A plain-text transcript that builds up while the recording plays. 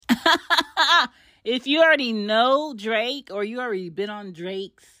If you already know Drake or you already been on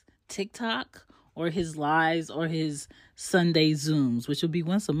Drake's TikTok or his lives or his Sunday Zooms, which will be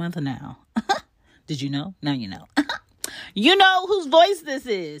once a month now. Did you know? Now you know. You know whose voice this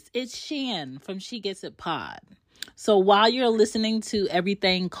is. It's Shan from She Gets It Pod. So while you're listening to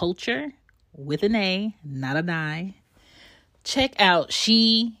Everything Culture with an A, not an I, check out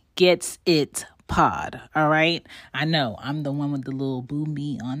She Gets It Pod. All right. I know I'm the one with the little boom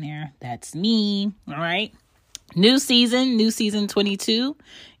me on there. That's me. All right. New season 22,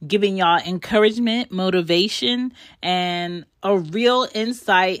 giving y'all encouragement, motivation, and a real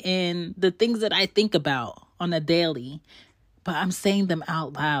insight in the things that I think about on a daily, but I'm saying them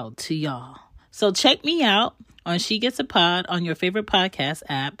out loud to y'all. So check me out on She Gets a Pod on your favorite podcast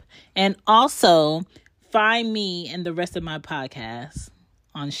app, and also find me and the rest of my podcasts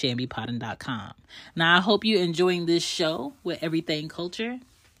on shambypodden.com. Now, I hope you're enjoying this show with Everything Culture.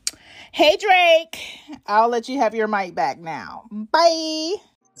 Hey, Drake, I'll let you have your mic back now. Bye.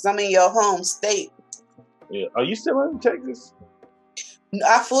 I'm in your home state. Yeah. Are you still in Texas?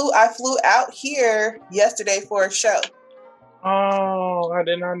 I flew out here yesterday for a show. Oh, I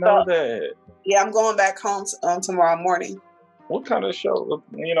did not know that. Yeah, I'm going back home tomorrow morning. What kind of show? Let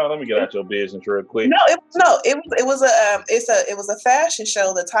me get out your business real quick. It was a fashion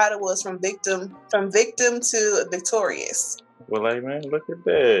show. The title was From Victim to Victorious. Well, hey man, look at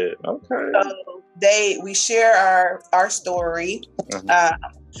that. Okay. So we share our story. I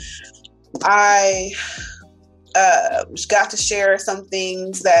got to share some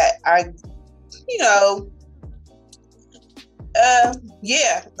things that I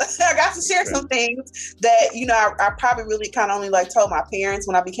got to share some things that I probably really kind of only told my parents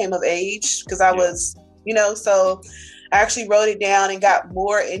when I became of age, because I was so I actually wrote it down and got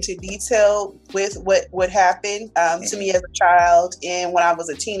more into detail with what happened to me as a child and when I was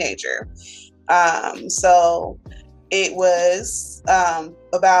a teenager. So it was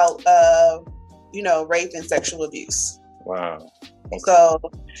about rape and sexual abuse. Wow. Okay. So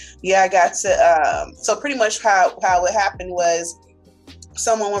yeah, I got to so pretty much how it happened was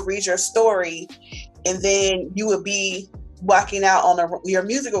someone would read your story and then you would be walking out your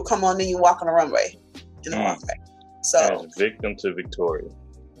music will come on and you walk on the runway in the runway. So as Victim to Victoria.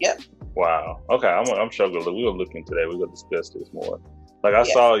 Yep. Wow. Okay, I'm sure we'll look into that. We're gonna discuss this more. I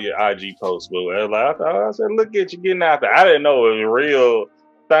saw your IG post, but I said, look at you getting out there. I didn't know it was a real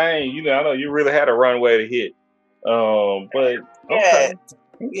thing. I know you really had a runway to hit. But okay.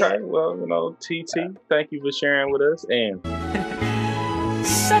 Yeah. Well, TT, thank you for sharing with us. And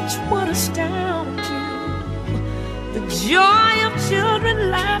such would astound you, the joy of children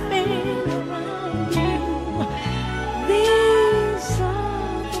laughing around you. These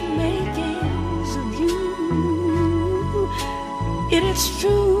are the makings of you. It is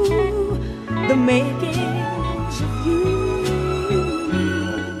true, the makings of you.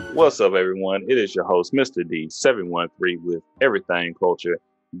 What's up, everyone? It is your host, Mr. D713 with Everything Culture,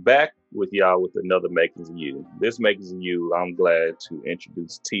 back with y'all with another Makings of You. This Makings of You, I'm glad to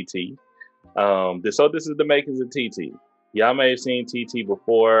introduce TT. This is the Makings of TT. Y'all may have seen TT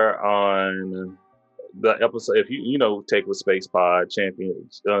before on the episode. If you take with Space Pod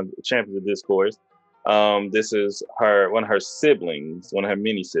Champions of Discourse. This is one of her siblings, one of her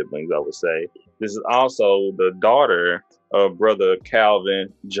mini siblings, I would say. This is also the daughter of brother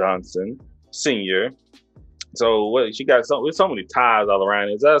Calvin Johnson Sr. So she got so many ties all around,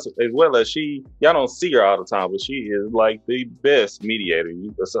 as well as y'all don't see her all the time, but she is like the best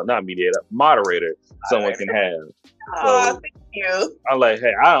moderator someone can have. Oh, thank you. I'm like,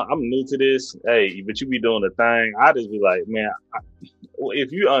 hey, I'm new to this. Hey, but you be doing the thing. I just be like, man,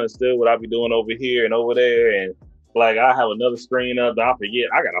 if you understood what I be doing over here and over there, and I have another screen up, I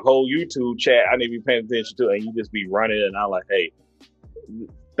forget. I got a whole YouTube chat I need to be paying attention to, and you just be running, and I'm like, hey,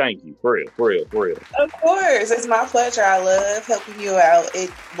 thank you, for real. Of course, it's my pleasure. I love helping you out.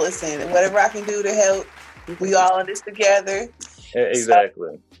 Listen, whatever I can do to help, we all in this together.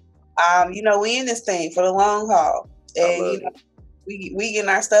 Exactly. So, we in this thing for the long haul, and we getting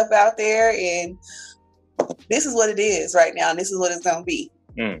our stuff out there, and this is what it is right now, and this is what it's gonna be.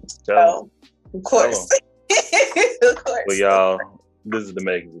 So, of course. Of course. Well, y'all, this is the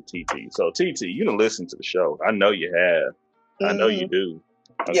Makings of TT. So, TT, you done listen to the show. I know you have. I know you do.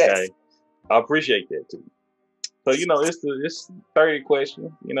 Okay. Yes. I appreciate that too. So, it's 30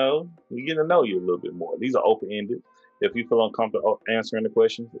 questions. We get to know you a little bit more. These are open-ended. If you feel uncomfortable answering the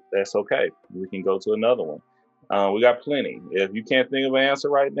questions, that's okay. We can go to another one. We got plenty. If you can't think of an answer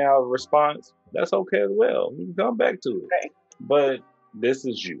right now, a response, that's okay as well. We can come back to it. Okay. But this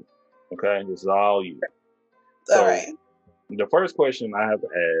is you. Okay? This is all you. All right. the first question I have to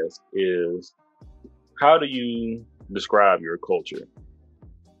ask is, how do you describe your culture?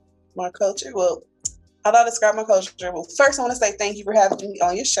 My culture? Well, how do I describe my culture? Well, first I want to say thank you for having me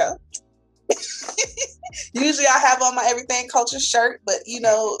on your show. Usually I have on my Everything Culture shirt, but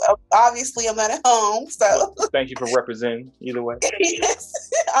obviously I'm not at home, so. Well, thank you for representing either way. Yes,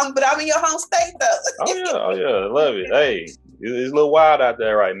 but I'm in your home state though. Oh yeah, love it. Hey, it's a little wild out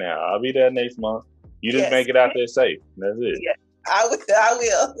there right now. I'll be there next month. You just make it out there safe. That's it. Yeah, I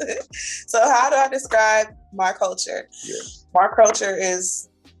will. So how do I describe my culture? Yes. My culture is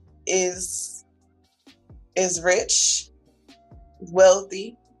rich,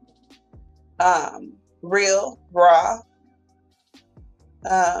 wealthy, real, raw.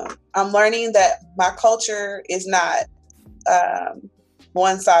 I'm learning that my culture is not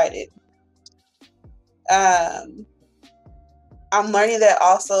one-sided. I'm learning that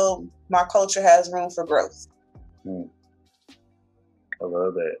also my culture has room for growth. I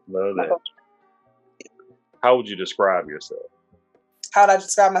love that. How would you describe yourself? How would I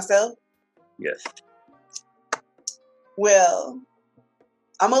describe myself? Yes. Well,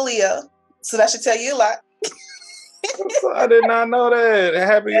 I'm a Leo, so that should tell you a lot. I did not know that.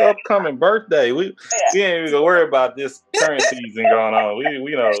 Happy upcoming birthday. We ain't even gonna worry about this current season going on.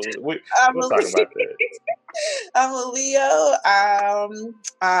 We'll talk about that. I'm a Leo.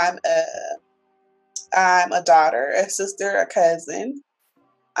 I'm a daughter, a sister, a cousin.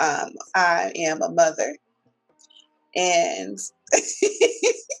 I am a mother, and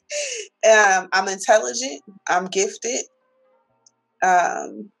I'm intelligent. I'm gifted,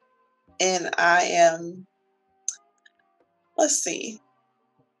 and I am. Let's see.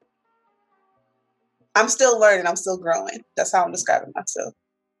 I'm still learning. I'm still growing. That's how I'm describing myself.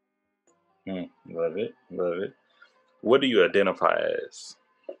 Love it. What do you identify as?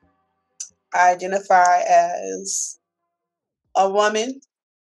 I identify as a woman.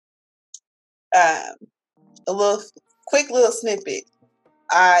 A quick little snippet.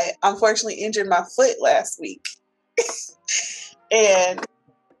 I unfortunately injured my foot last week. And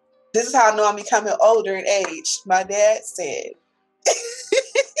this is how I know I'm becoming older in age. My dad said,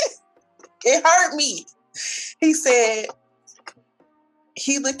 it hurt me. He said,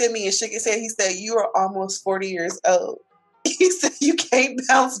 he looked at me and shook his head. He said, you are almost 40 years old. He said, you can't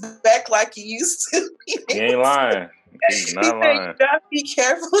bounce back like you used to. He ain't lying. He's not lying. You gotta be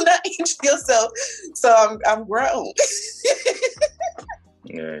careful not injure yourself. So I'm grown.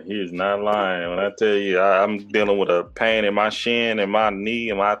 Yeah, he is not lying. When I tell you, I'm dealing with a pain in my shin and my knee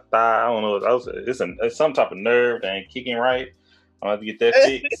and my thigh. I don't know. It's some type of nerve that ain't kicking right. I have to get that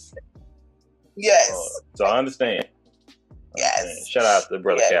fixed. Yes. So I understand. Yes. Shout out to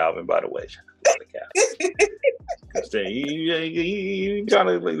Brother Calvin, by the way. Shout out to Brother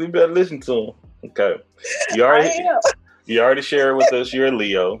Calvin. You better listen to him. Okay. You already shared with us you're a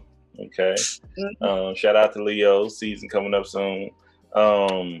Leo. Okay. Mm-hmm. Shout out to Leo. Season coming up soon. Are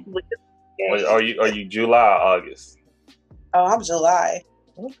you July or August? Oh, I'm July.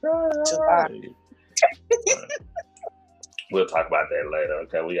 Okay. July. Right. We'll talk about that later.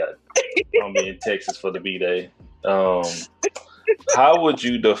 Okay, I'm be in Texas for the B-Day. How would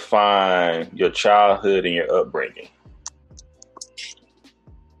you define your childhood and your upbringing?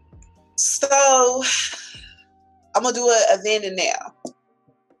 So, I'm gonna do a then and now.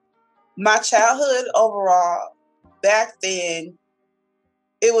 My childhood overall, back then,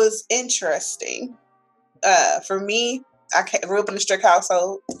 it was interesting. For me, I grew up in a strict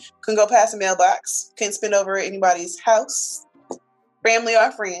household. Couldn't go past the mailbox. Couldn't spend over at anybody's house, family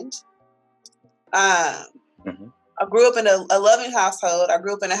or friend. I grew up in a loving household. I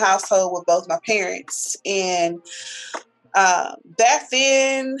grew up in a household with both my parents. And back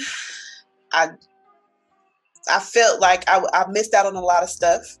then, I felt like I missed out on a lot of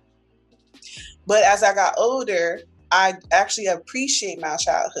stuff. But as I got older, I actually appreciate my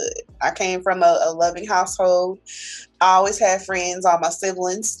childhood. I came from a loving household. I always had friends, all my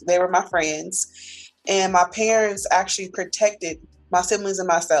siblings, they were my friends. And my parents actually protected my siblings and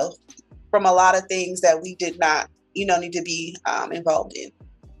myself from a lot of things that we did not, need to be involved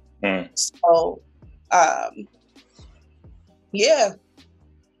in. So, yeah.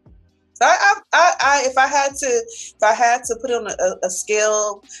 So if I had to put on a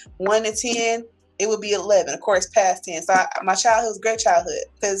scale 1 to 10, it would be 11, of course, past 10. So my childhood was a great childhood,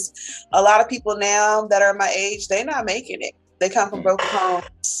 because a lot of people now that are my age, they're not making it. They come from broken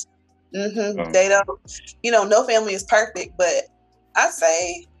homes. They don't, no family is perfect, but I'd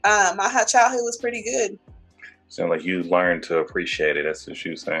say my childhood was pretty good. Sound like you learned to appreciate it. That's what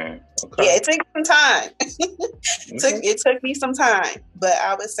you saying. Okay. Yeah, it took some time. Okay. It took me some time, but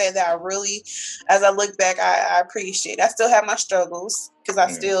I would say that I really, as I look back, I appreciate it. I still have my struggles because I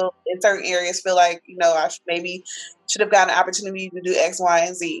still, in certain areas, feel like, you know, I maybe should have gotten an opportunity to do X, Y,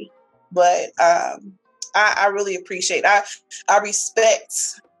 and Z. But I really appreciate. I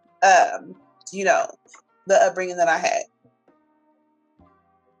respect, you know, the upbringing that I had.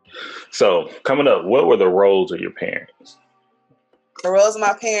 So, coming up, what were the roles of your parents? The roles of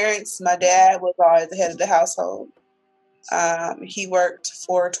my parents, my dad was always the head of the household. He worked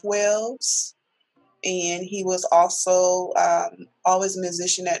for 12s, and he was also always a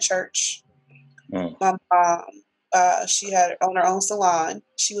musician at church. My mom, she had on her own salon.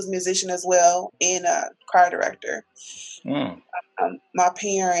 She was a musician as well and a choir director. My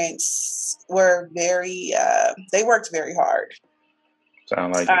parents were they worked very hard.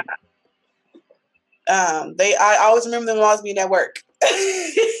 Sound like I always remember them always being at work.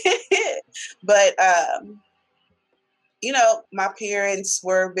 But you know, my parents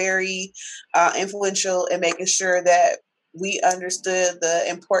were very influential in making sure that we understood the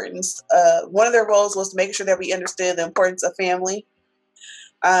importance of, one of their roles was to make sure that we understood the importance of family.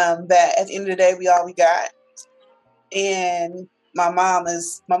 That at the end of the day, we got. And my mom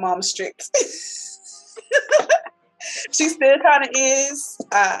is strict. She still kind of is.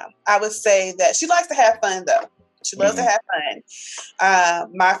 I would say that she likes to have fun, though. She loves to have fun.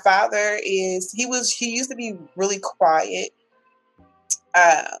 My father he used to be really quiet.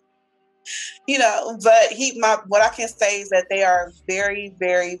 You know, but what I can say is that they are very,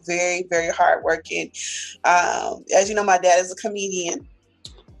 very, very, very hardworking. As you know, my dad is a comedian.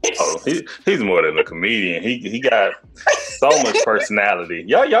 Oh, he's more than a comedian. He got so much personality.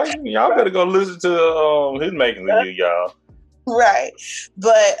 Y'all better go listen to his Making of You, y'all. Right,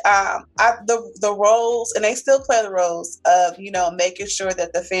 but the roles, and they still play the roles of, you know, making sure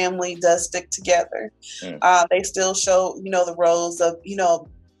that the family does stick together. They still show, you know, the roles of, you know,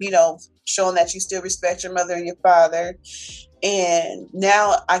 showing that you still respect your mother and your father. And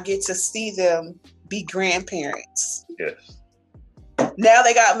now I get to see them be grandparents. Yes. Now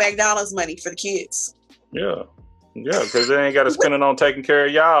they got McDonald's money for the kids. Yeah, because they ain't got to spend it on taking care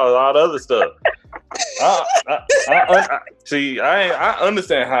of y'all, all the other stuff. I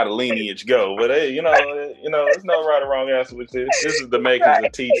understand how the lineage go, but hey, you know, there's no right or wrong answer with this. This is the makers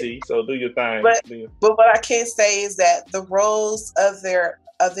of TT, so do your thing. But what I can say is that the roles of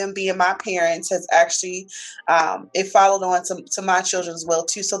them being my parents has actually it followed on to my children as well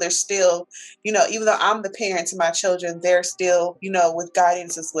too. So they're still, you know, even though I'm the parent to my children, they're still, you know, with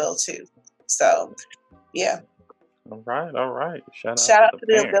guidance as well too. So yeah. All right. Shout out to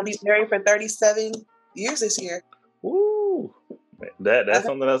them. They'll be married for 37 years this year. Woo! That's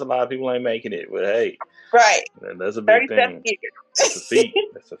something that's a lot of people ain't making it, but hey, right? That's a big thing. Years.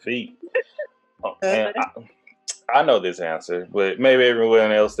 That's a feat. Oh, and I know this answer, but maybe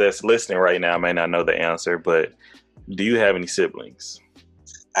everyone else that's listening right now may not know the answer. But do you have any siblings?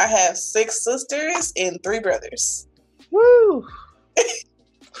 I have 6 sisters and 3 brothers. Woo!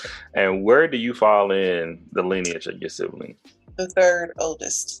 And where do you fall in the lineage of your siblings? The third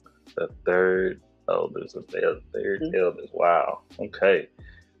oldest. The third oldest. The third eldest. Wow. Okay.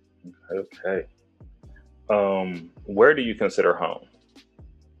 Where do you consider home?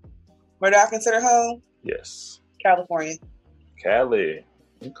 Where do I consider home? Yes. California. Cali.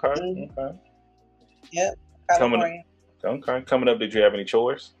 Okay. Okay. Yep. California. Coming up, did you have any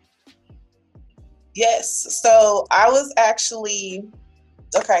chores? Yes. So I was actually...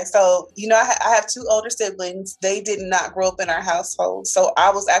 Okay, so, you know, I have 2 older siblings. They did not grow up in our household. So I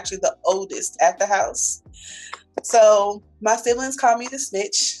was actually the oldest at the house. So my siblings call me the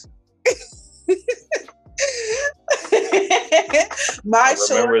snitch.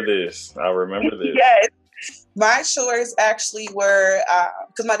 I remember this. Yes. My chores actually were,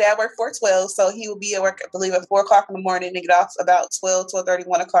 because my dad worked 4/12, so he would be at work, I believe, at 4 o'clock in the morning and get off about 12:30,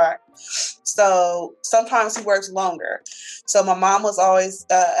 1 o'clock. So sometimes he works longer. So my mom was always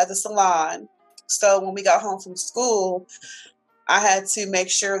at the salon. So when we got home from school, I had to make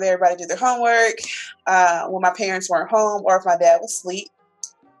sure that everybody did their homework when my parents weren't home or if my dad was asleep.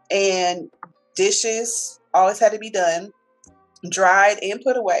 And dishes always had to be done, dried and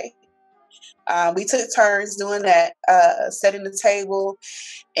put away. We took turns doing that, setting the table.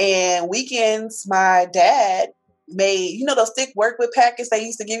 And weekends, my dad made, you know, those thick workbook packets they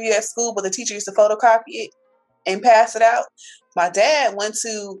used to give you at school, but the teacher used to photocopy it and pass it out. My dad went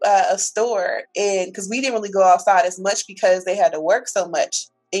to a store, and because we didn't really go outside as much because they had to work so much.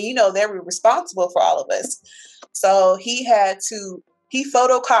 And, you know, they were responsible for all of us. So he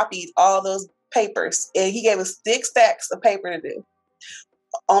photocopied all those papers, and he gave us thick stacks of paper to do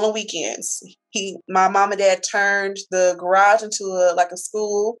on the weekends. My mom and dad turned the garage into a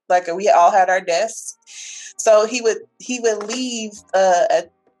school. We all had our desks. So he would leave a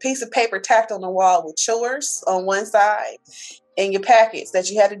piece of paper tacked on the wall with chores on one side and your packets that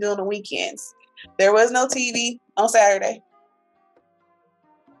you had to do on the weekends. There was no TV on Saturday.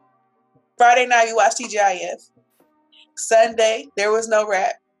 Friday night we watched TGIF. Sunday there was no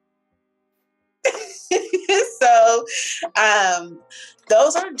rap. So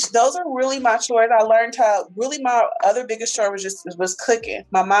those are really my chores. I learned how really my other biggest chore was cooking.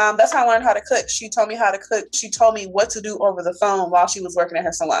 My mom, that's how I learned how to cook. She told me how to cook. She told me what to do over the phone while she was working at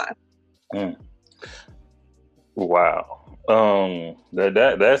her salon. Wow.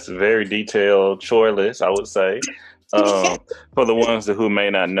 That's a very detailed chore list, I would say. For the ones who may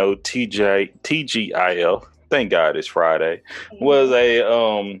not know, TGIF, thank God it's Friday, was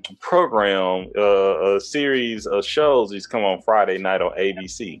a program, a series of shows that come on Friday night on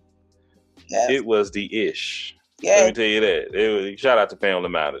ABC. Yes. It was the ish. Yes. Let me tell you that. It was, shout out to Family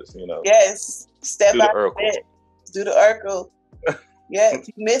Matters, Yes. Step Do out the Urkel. Do the Urkel. Yeah, if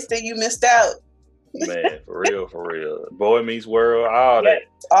you missed it, you missed out. Man, for real. Boy Meets World, all that.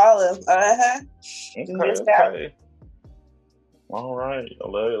 All of them. Okay. All right. I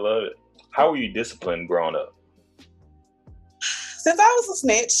love it. How were you disciplined growing up? Since I was a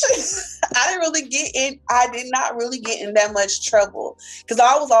snitch, I did not really get in that much trouble because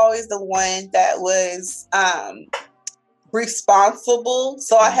I was always the one that was responsible.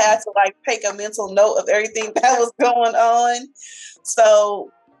 So I had to take a mental note of everything that was going on.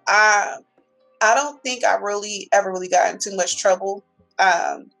 So I don't think I really ever got in too much trouble.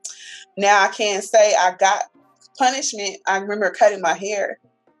 Now I can say I got punishment. I remember cutting my hair,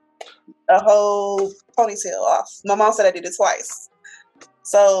 a whole ponytail off. My mom said I did it twice.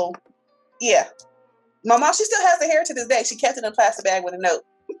 So, yeah. My mom, she still has the hair to this day. She kept it in a plastic bag with a note.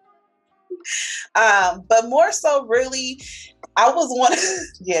 But more so, really, I was one.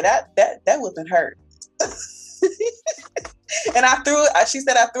 That whooping hurt. And I threw it. She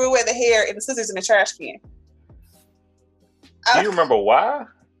said I threw away the hair and the scissors in the trash can. Do you remember why?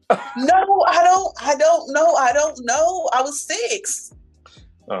 No, I don't know. I was 6.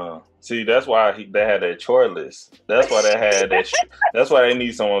 See, that's why they had that chore list. That's why they had that. That's why they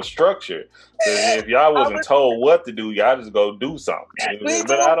need someone structured. If y'all wasn't told what to do, y'all just go do something.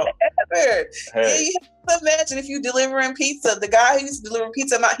 But I don't. Hey. Yeah, you have to imagine if you delivering pizza. The guy who used to deliver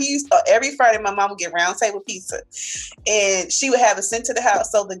pizza, every Friday my mom would get round table pizza, and she would have it sent to the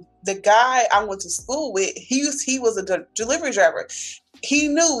house. So the guy I went to school with, he was a delivery driver. He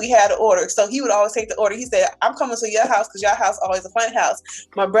knew we had an order, so he would always take the order. He said, "I'm coming to your house because your house always a fun house."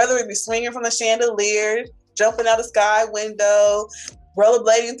 My brother would be swinging from the chandelier, jumping out the sky window,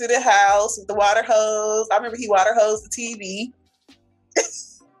 rollerblading through the house with the water hose. I remember he water hosed the TV.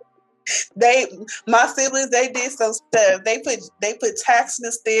 My siblings, they did some stuff. They put tacks in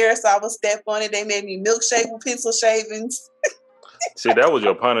the stairs, so I would step on it. They made me milkshake with pencil shavings. See, that was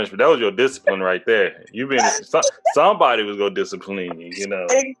your punishment. That was your discipline right there. Somebody was gonna discipline you,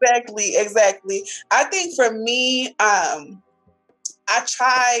 Exactly. I think for me, I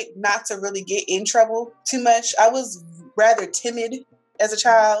tried not to really get in trouble too much. I was rather timid as a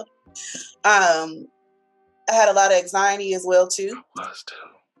child. I had a lot of anxiety as well too. I was too.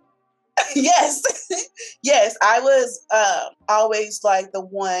 Yes. I was always the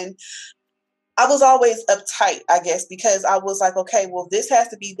one. I was always uptight, I guess, because I was like, okay, well, this has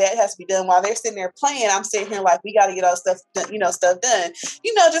to be, that has to be done. While they're sitting there playing, I'm sitting here we got to get all stuff done.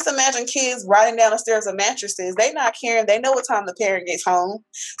 Just imagine kids riding down the stairs of mattresses. They not caring. They know what time the parent gets home.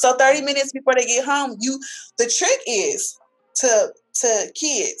 So 30 minutes before they get home, the trick is to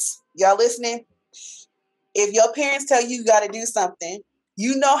kids, y'all listening? If your parents tell you got to do something,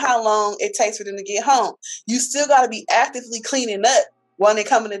 you know how long it takes for them to get home. You still got to be actively cleaning up when they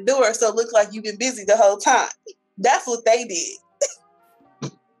come in the door, so it looks like you've been busy the whole time. That's what they did.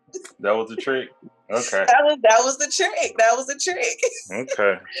 That was the trick. Okay. That was the trick. That was the trick.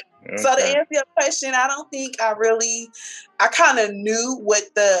 Okay. So to answer your question, I don't think I kind of knew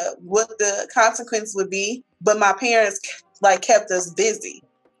what the consequence would be, but my parents kept us busy.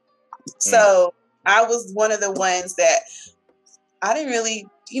 So I was one of the ones that I didn't really,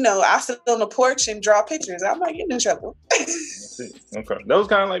 I sit on the porch and draw pictures. I'm not getting in trouble. Okay. That was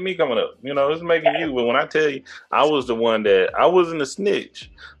kind of like me coming up. It's making you. But when I tell you, I was the one that, I wasn't a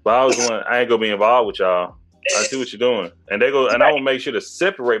snitch, but I was the one, I ain't going to be involved with y'all. I see what you're doing. And and I will make sure to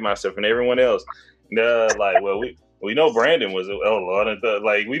separate myself from everyone else. Well, we know Brandon was,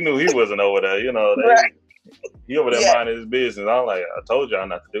 we knew he wasn't over there, Right. He over there minding his business. I'm like, I told y'all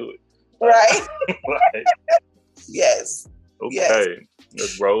not to do it. Right? Right. Yes. Okay. Yes.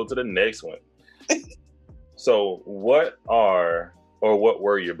 Let's roll to the next one. So, what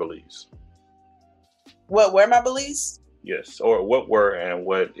were your beliefs? What were my beliefs? Yes, or what were and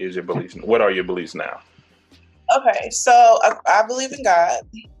what is your beliefs? What are your beliefs now? Okay, so I believe in God.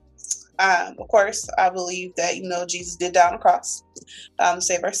 Of course, I believe that Jesus did die on the cross to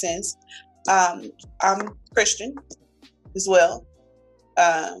save our sins. I'm Christian as well.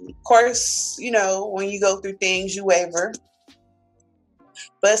 Of course, when you go through things, you waver.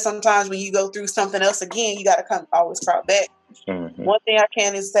 But sometimes when you go through something else again, you got to always crawl back. Mm-hmm. One thing I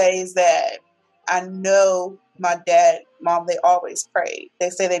can say is that I know my dad, mom, they always prayed.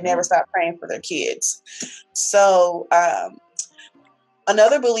 They say they never stopped praying for their kids. So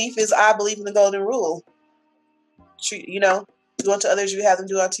another belief is I believe in the golden rule. Do unto others you have them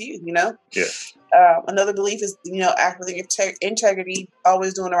do unto you, Yeah. Another belief is, act with integrity,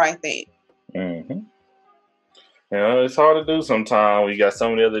 always doing the right thing. Mm-hmm. It's hard to do sometimes when you got so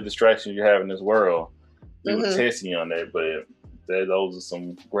many other distractions you have in this world. We would test you on that, but those are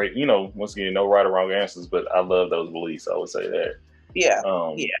some great, once again, no right or wrong answers, but I love those beliefs. I would say that. Yeah.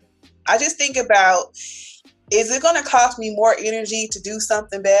 I just think about, is it going to cost me more energy to do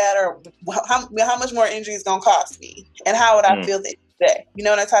something bad, or how much more energy is going to cost me? And how would I feel that day?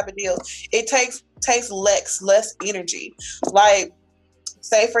 That type of deal. It takes less energy. Like,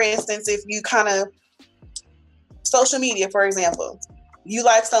 say, for instance, if you kind of, social media, for example, you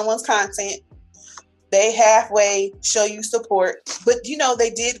like someone's content, they halfway show you support, but they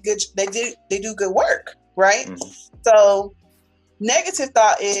do good work, right? Mm-hmm. So negative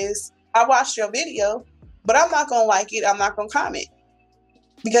thought is, I watched your video, but I'm not gonna like it, I'm not gonna comment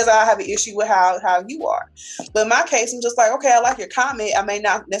because I have an issue with how you are. But in my case, I'm just like, okay, I like your comment, I may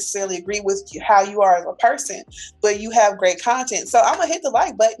not necessarily agree with how you are as a person, but you have great content, so I'm gonna hit the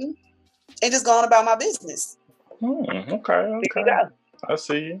like button and just go on about my business. Okay. I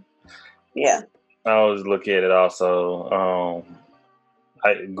see you. Yeah. I always look at it also.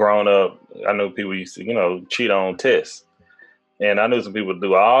 Growing up, I know people used to, cheat on tests. And I knew some people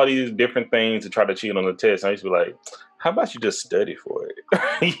do all these different things to try to cheat on the test. And I used to be like, how about you just study for it?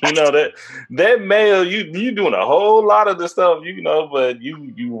 that mail, you doing a whole lot of the stuff, but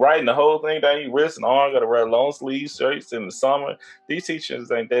you writing the whole thing down, you wrist and arm, got to wear long sleeve shirts in the summer. These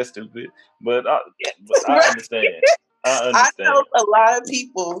teachers ain't that stupid. But I understand. I know a lot of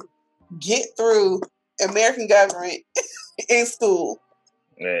people get through American government in school.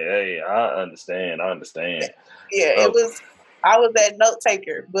 Hey, I understand. Yeah, I was that note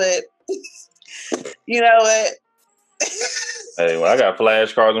taker, but you know what? Hey, well, I got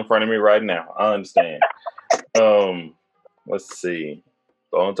flashcards in front of me right now. I understand. Let's see.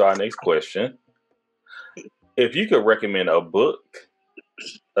 Go on to our next question. If you could recommend a book,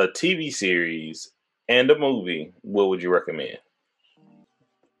 a TV series, and a movie, what would you recommend?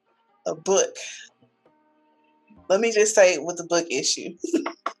 A book. Let me just say with the book issue.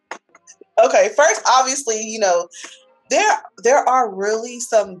 Okay, first, obviously, there are really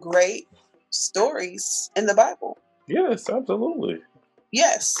some great stories in the Bible. Yes, absolutely.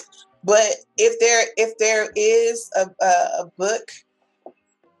 Yes, but if there is a book,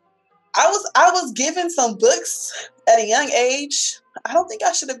 I was given some books at a young age. I don't think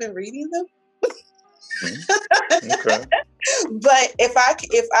I should have been reading them. Okay. But if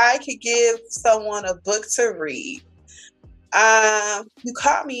I could give someone a book to read, you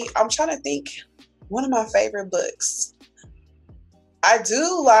caught me. I'm trying to think. One of my favorite books. I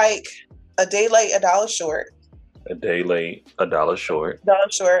do like A Day Late, $1 Short. A Day Late, $1 Short.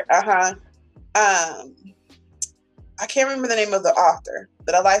 $1 Short. I can't remember the name of the author,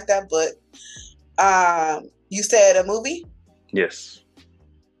 but I like that book. You said a movie? Yes.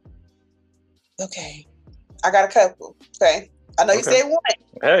 Okay. I got a couple. Okay. I know you said one.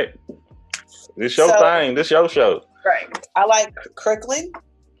 Hey, this your thing. This your show. Right. I like Crooklyn,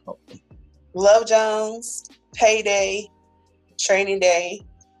 Love Jones, Payday, Training Day,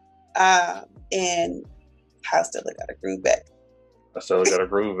 and How Stella Got a Groove Back. Stella Got a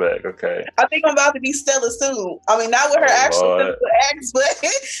Groove Back. Okay. I think I'm about to be Stella soon. I mean, not with her actual physical acts, but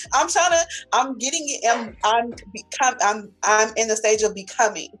I'm getting it. I'm in the stage of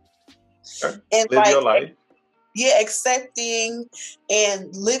becoming. And live your life. Yeah, accepting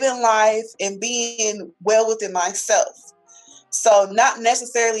and living life and being well within myself. So not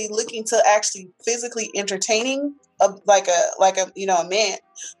necessarily looking to actually physically entertaining a man,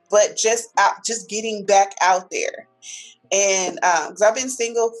 but just getting back out there. And because I've been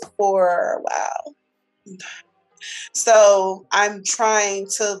single for a while, so I'm trying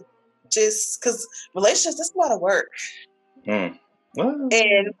to because relationships, that's a lot of work. And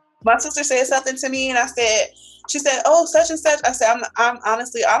My sister said something to me, and she said, "Oh, such and such." I said, "I'm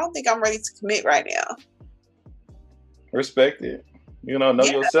honestly, I don't think I'm ready to commit right now." Respect it. Know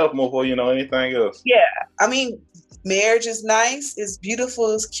yourself more before you know anything else. Yeah, I mean, marriage is nice, it's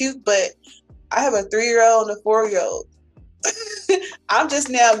beautiful, it's cute, but I have a 3-year-old and a 4-year-old. I'm just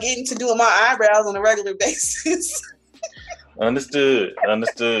now getting to doing my eyebrows on a regular basis. Understood.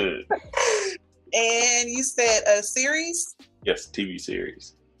 And you said a series? Yes, TV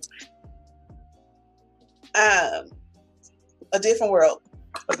series. A Different World.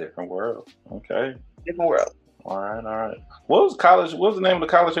 A Different World. Okay. Different World. All right. What was the name of the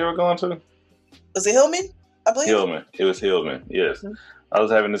college you were going to? Was it Hillman? I believe. Hillman. It was Hillman. Yes. Mm-hmm. I was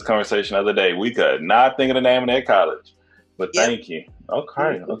having this conversation the other day. We could not think of the name of that college, but thank you.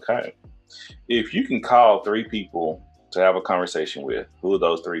 Okay. If you can call 3 people to have a conversation with, who are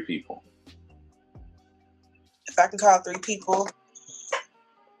those 3 people? If I can call 3 people,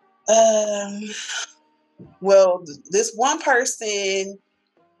 well, this one person,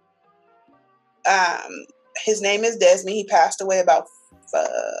 his name is Desmond. He passed away about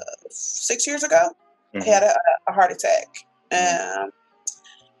 6 years ago. Mm-hmm. He had a heart attack.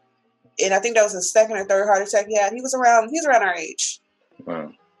 And I think that was his 2nd or 3rd heart attack he had. He was around our age.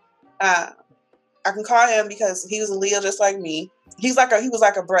 Wow. I can call him because he was a Leo just like me. He was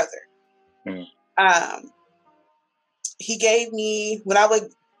like a brother. Mm-hmm. He gave me, when I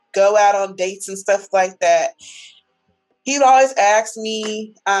would go out on dates and stuff like that, he'd always ask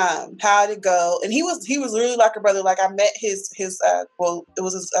me how to go, and he was really like a brother. Like I met his it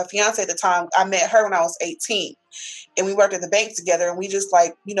was his fiance at the time. I met her when I was 18, and we worked at the bank together, and we just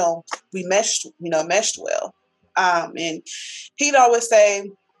we meshed well. And he'd always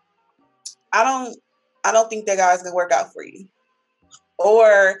say, I don't think that guy's gonna work out for you.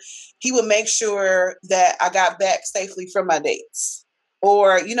 Or he would make sure that I got back safely from my dates.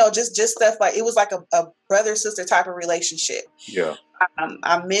 Or, just stuff like, it was like a brother-sister type of relationship. Yeah.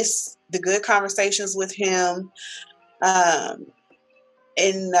 I miss the good conversations with him.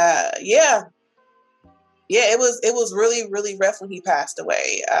 It was really, really rough when he passed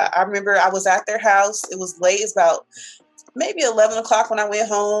away. I remember I was at their house. It was late. It's about maybe 11 o'clock when I went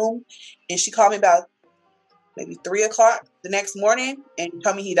home. And she called me about maybe 3 o'clock the next morning and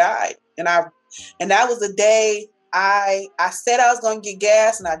told me he died. And that was the day I said I was going to get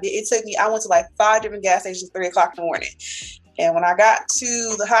gas, and I did. It took me, I went to like 5 different gas stations, 3 o'clock in the morning. And when I got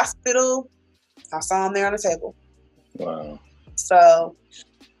to the hospital, I saw him there on the table. Wow. So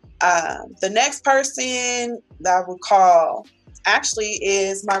the next person that I would call actually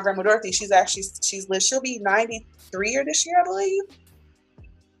is my grandma Dorothy. She'll be 93 this year, I believe.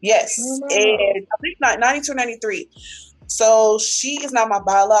 Yes. Oh, wow. And I think 92 or 93. So she is not my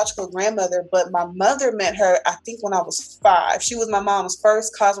biological grandmother, but my mother met her, I think, when I was 5. She was my mom's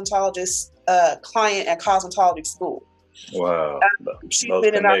first cosmetologist client at cosmetology school. Wow. She's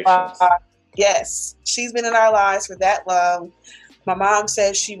been in our lives. Yes. She's been in our lives for that long. My mom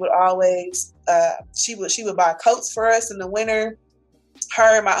said she would always, she would buy coats for us in the winter.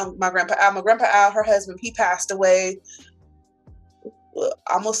 Her, my grandpa Al, her husband, he passed away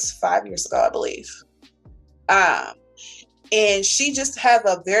almost 5 years ago, I believe. And she just had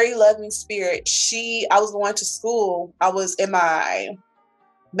a very loving spirit. I was going to school. I was in my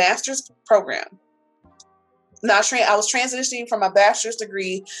master's program. I was transitioning from my bachelor's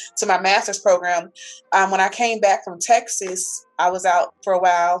degree to my master's program. When I came back from Texas, I was out for a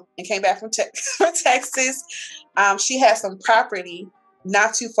while and came back from Texas. She had some property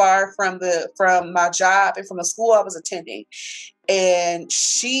not too far from my job and from the school I was attending. And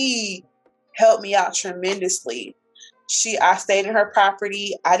she helped me out tremendously. I stayed in her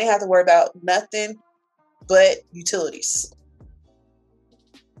property. I didn't have to worry about nothing but utilities.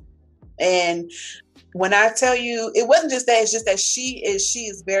 And when I tell you, it wasn't just that, it's just that she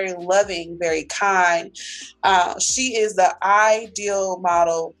is very loving, very kind. She is the ideal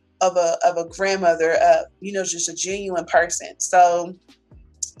model of a grandmother, just a genuine person. So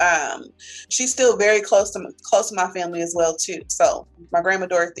she's still very close to my family as well too. So my grandma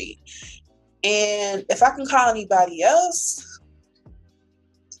Dorothy. And if I can call anybody else,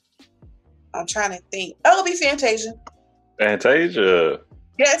 I'm trying to think. Oh, it'll be Fantasia. Fantasia.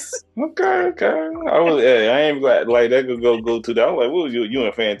 Yes. Okay. I ain't glad like that could go to that. I was like, what you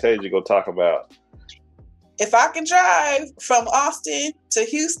and Fantasia go talk about? If I can drive from Austin to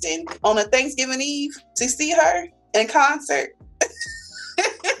Houston on a Thanksgiving Eve to see her in concert,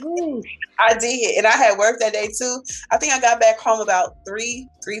 I did. And I had work that day too. I think I got back home about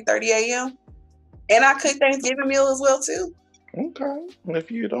 3:30 a.m. And I cooked Thanksgiving meal as well too. Okay.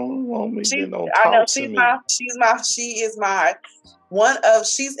 If you don't want me, then don't I know talk to me. she is my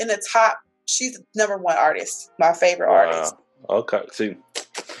she's in the top. She's the number one artist, my favorite artist. Okay. See,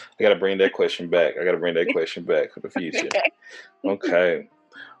 I got to bring that question back. For the future. Okay.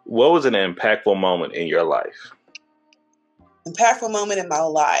 What was an impactful moment in your life? Impactful moment in my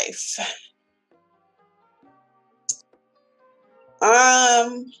life.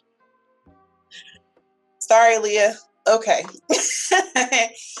 Sorry, Leah. Okay.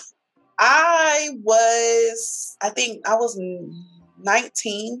 I think I was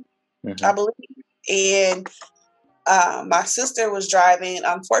 19, I believe. And my sister was driving.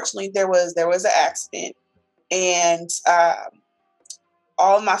 Unfortunately, there was an accident, and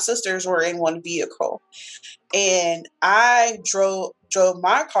all of my sisters were in one vehicle. And I drove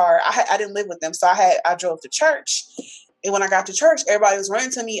my car. I didn't live with them, so I drove to church. And when I got to church, everybody was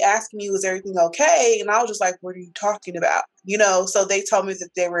running to me, asking me, "Was everything okay?" And I was just like, "What are you talking about?" So they told me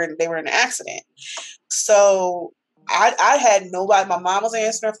that they were in an accident. So I had nobody. My mom wasn't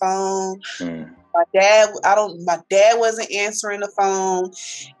answering her phone. My dad wasn't answering the phone.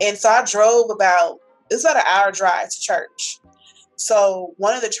 And so I drove about an hour drive to church. So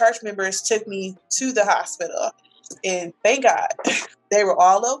one of the church members took me to the hospital, and thank God they were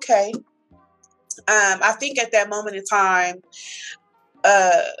all okay. I think at that moment in time,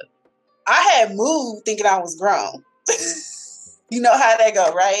 I had moved thinking I was grown. You know how that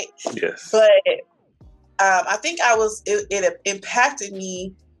go, right? Yes. But I think it impacted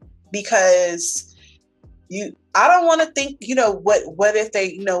me because I don't want to think, what if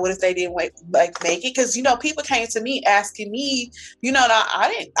they didn't make it? Because, people came to me asking me, and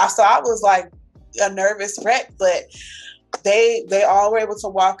I didn't, so I was like a nervous wreck, but they all were able to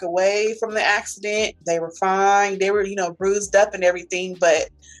walk away from the accident. They were fine. They were, bruised up and everything. But,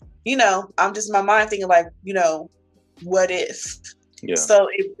 I'm just in my mind thinking like, what if? Yeah. So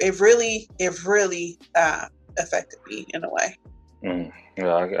it really affected me in a way.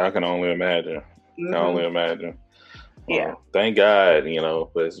 Yeah, I can only imagine. Mm-hmm. I can only imagine. Yeah. Thank God,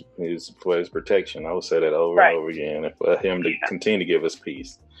 for his protection. I will say that over and over again, and for him to continue to give us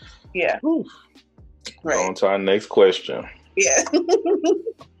peace. Yeah. Whew. Right. On to our next question. Yeah.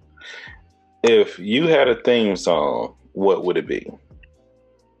 If you had a theme song, what would it be?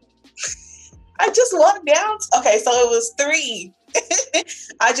 I just walked down. Okay, so it was 3.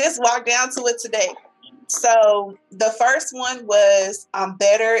 I just walked down to it today. So the first one was "I'm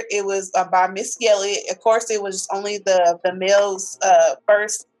Better." It was by Missy Elliott. Of course, it was only the male's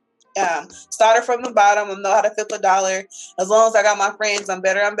first. Started from the bottom. I know how to flip a dollar. As long as I got my friends, I'm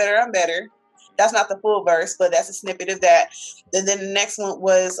better. I'm better. I'm better. That's not the full verse, but that's a snippet of that. And then the next one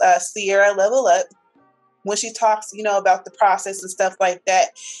was Sierra "Level Up," when she talks, about the process and stuff like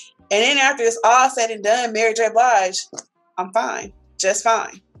that. And then after it's all said and done, Mary J. Blige, "I'm fine, just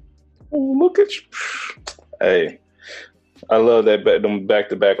fine." Oh, look at you. Hey, I love that them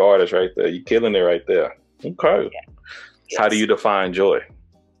back-to-back artists right there. You're killing it right there. Okay. Yeah. Yes. How do you define joy?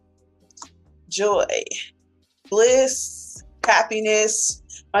 Joy, bliss, happiness.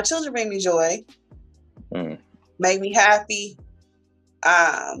 My children bring me joy. Make me happy.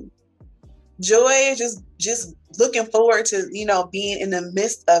 Joy is just looking forward to, being in the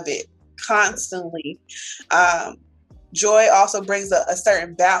midst of it constantly. Joy also brings a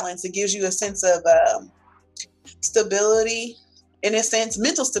certain balance. It gives you a sense of stability, in a sense,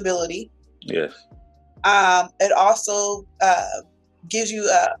 mental stability. Yes. It also gives you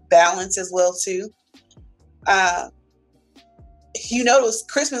balance as well too.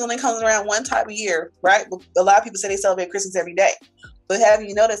 Christmas only comes around one time a year, right? A lot of people say they celebrate Christmas every day. But have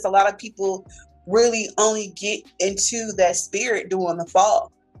you noticed a lot of people really only get into that spirit during the fall?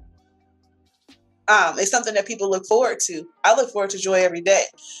 It's something that people look forward to. I look forward to joy every day.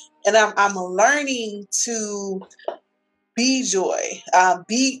 And I'm learning to be joy.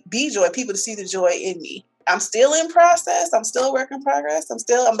 Be joy. People to see the joy in me. I'm still in process. I'm still a work in progress. But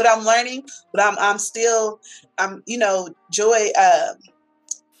I'm learning. But I'm joy.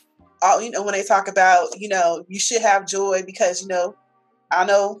 When they talk about, you should have joy because, I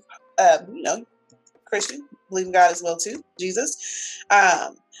know, Christian, believe in God as well too, Jesus.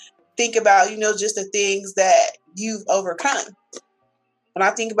 Think about, just the things that you've overcome. When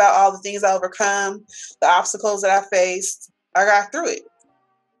I think about all the things I overcome, the obstacles that I faced, I got through it.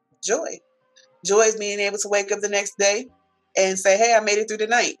 Joy. Joy is being able to wake up the next day and say, "Hey, I made it through the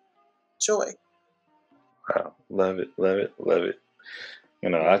night." Joy. Wow. Love it. Love it. Love it.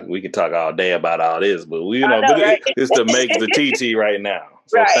 We could talk all day about all this, but right? It's to make the TT right now.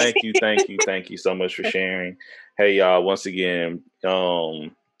 So right. Thank you so much for sharing. Hey, y'all, once again,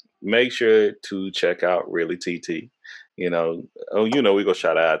 make sure to check out Really TT. We go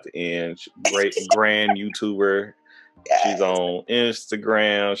shout out at the end. Great grand YouTuber. She's on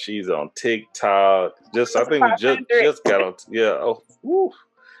Instagram. She's on TikTok. I think we just got on. Yeah. Oh, woo.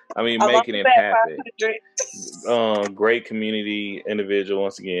 I mean, making it happen. Great community individual.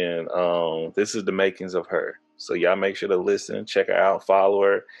 Once again, this is the makings of her. So y'all make sure to listen, check her out, follow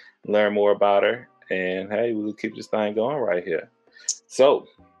her, learn more about her, and hey, we'll keep this thing going right here. So,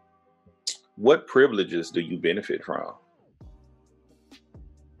 what privileges do you benefit from?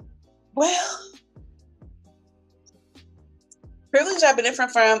 Well, privilege I benefit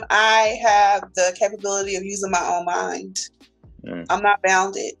from, I have the capability of using my own mind. I'm not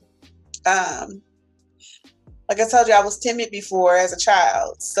bounded. Like I told you, I was timid before as a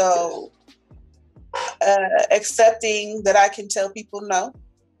child. So accepting that I can tell people no.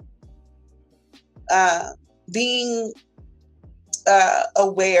 Being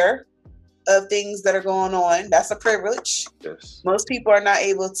aware of things that are going on, that's a privilege. Yes. Most people are not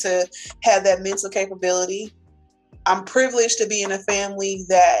able to have that mental capability. I'm privileged to be in a family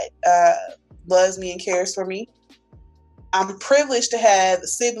that loves me and cares for me. I'm privileged to have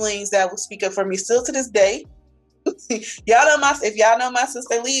siblings that will speak up for me still to this day. If y'all know my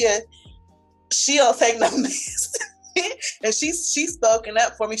sister Leah, she don't take no mess. And she's spoken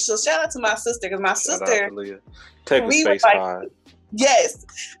up for me. So shout out to my sister, because my sister take a space pod. Yes,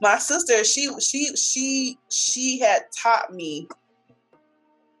 my sister, she had taught me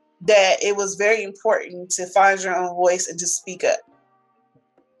that it was very important to find your own voice and to speak up.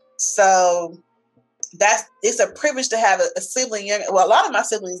 So it's a privilege to have a sibling. Well, a lot of my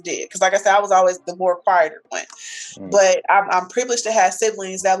siblings did, because like I said, I was always the more quieter one. But I'm privileged to have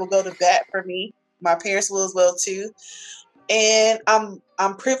siblings that will go to bat for me. My parents will as well too. And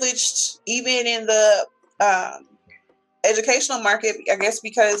I'm privileged even in the educational market, I guess,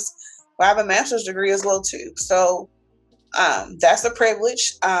 because I have a master's degree as well too. So that's a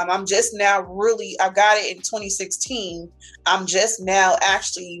privilege. I'm just now I got it in 2016. I'm just now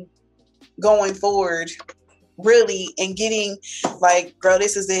actually going forward really and getting like, girl,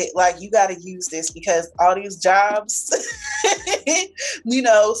 this is it. Like, you got to use this because all these jobs, so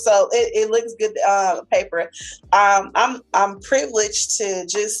it looks good on paper. I'm privileged to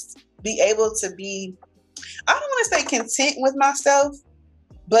just be able to be, I don't want to say content with myself,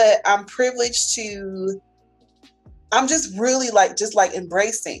 but I'm privileged to, I'm just really just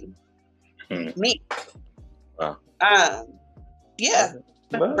embracing me. Wow.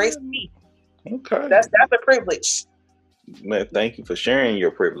 Embracing me. Okay. That's a privilege. Man, thank you for sharing your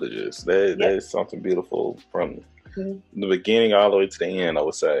privileges. That is something beautiful from the beginning all the way to the end, I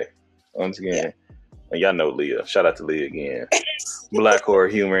would say. Once again, and y'all know Leah. Shout out to Leah again. Black horror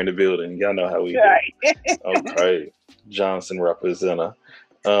humor in the building. Y'all know how we do. Okay. Johnson representative.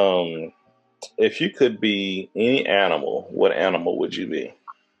 If you could be any animal, what animal would you be?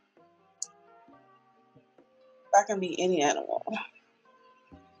 I can be any animal.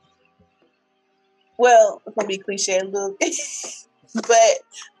 Well, it's gonna be cliche a little bit, but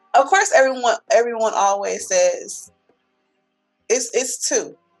of course, everyone always says it's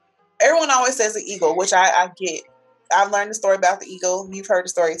two. Everyone always says the eagle, which I get. I've learned the story about the eagle. You've heard the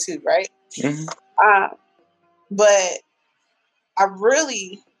story too, right? Mm-hmm. But I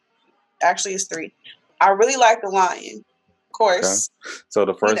really, actually, it's three. I really like the lion, of course. Okay. So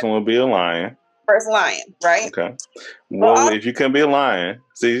the first one would be a lion. First lion, right? Okay. Well, if you couldn't be a lion,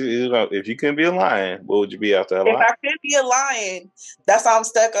 if you couldn't be a lion, what would you be after a lion? If I could be a lion, that's all I'm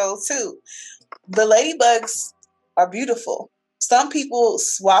stuck on too. The ladybugs are beautiful. Some people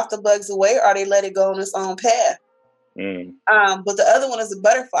swat the bugs away, or they let it go on its own path. But the other one is a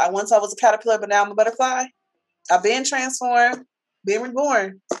butterfly. Once I was a caterpillar, but now I'm a butterfly. I've been transformed, been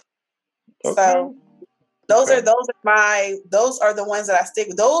reborn. Okay. So those are the ones that I stick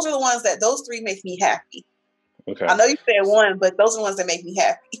with. Those are the ones those three make me happy. Okay. I know you said one, but those are the ones that make me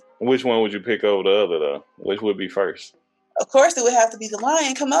happy. Which one would you pick over the other though? Which would be first? Of course, it would have to be the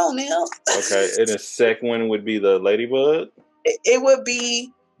lion. Come on, Neil. Okay, and the second one would be the ladybug. It would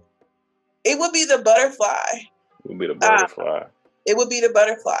be the butterfly. It would be the butterfly. It would be the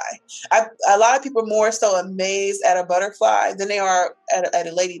butterfly. A lot of people are more so amazed at a butterfly than they are at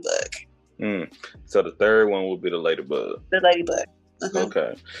a ladybug. So the third one would be the ladybug. The ladybug. Uh-huh.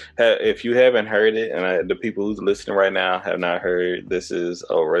 Okay. If you haven't heard it, and the people who's listening right now have not heard, this is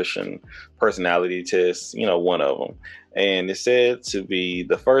a Russian personality test, one of them. And it's said to be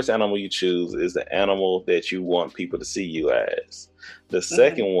the first animal you choose is the animal that you want people to see you as. The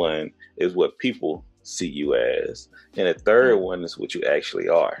second one is what people see you as. And the third one is what you actually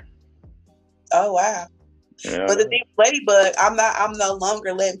are. Oh, wow. Yeah. But the thing with ladybug, I'm no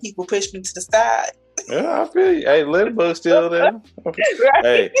longer letting people push me to the side. Yeah, I feel you. Hey, ladybug's still there. Right.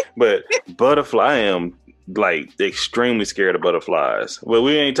 Hey, but butterfly, I am like extremely scared of butterflies. Well,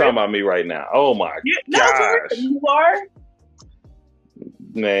 we ain't talking about me right now. Oh my gosh. You are?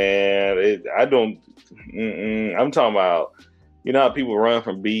 Man, I don't. I'm talking about, you know how people run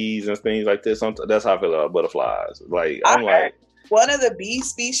from bees and things like this. That's how I feel about butterflies. Like I'm like, one of the bee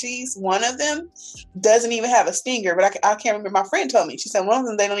species, one of them doesn't even have a stinger. But I can't remember. My friend told me. She said one of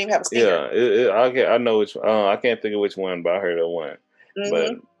them they don't even have a stinger. Yeah, I know which. I can't think of which one, but I heard of one.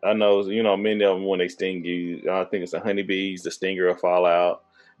 But I know, many of them, when they sting you, I think it's the honeybees, the stinger will fall out.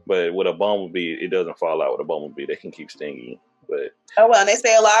 But with a bumblebee, it doesn't fall out with a bumblebee. They can keep stinging you. But and they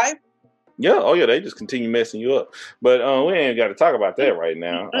stay alive? Yeah, they just continue messing you up. But we ain't got to talk about that right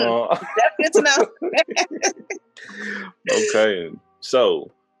now. That's good to know. Okay,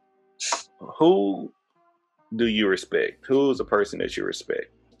 so who do you respect? Who is the person that you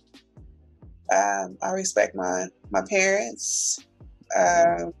respect? I respect my parents.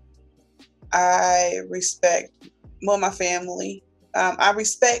 I respect my family. I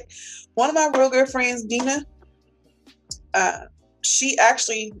respect one of my real good friends, Dina. She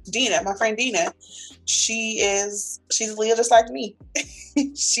actually, Dina, my friend Dina, she's Leo just like me.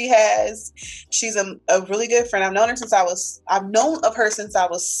 She's a really good friend. I've known of her since I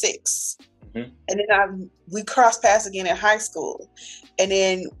was 6. Mm-hmm. And then we crossed paths again in high school. And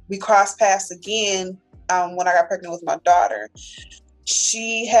then we crossed paths again when I got pregnant with my daughter.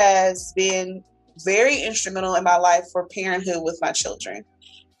 She has been very instrumental in my life for parenthood with my children.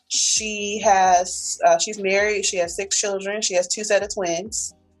 She's married. She has 6 children. She has 2 sets of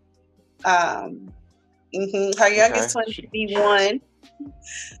twins. Her youngest twin should be 1.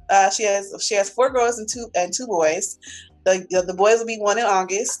 She has 4 girls and 2 boys. The boys will be 1 in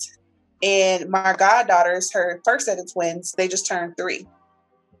August. And my goddaughters, her first set of twins, they just turned 3.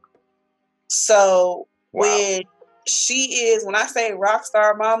 So when I say rock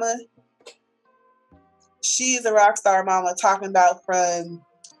star mama, she is a rock star mama, talking about from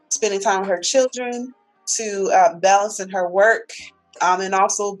spending time with her children to balancing her work, and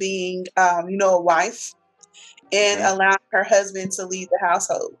also being, a wife, and allowing her husband to lead the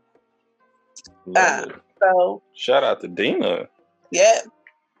household. So shout out to Dina. Yeah,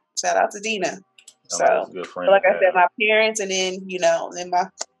 shout out to Dina. So, good friend, like I said, my parents, and then then my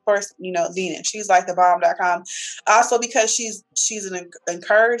first, Dina. She's like the bomb.com. Also because she's an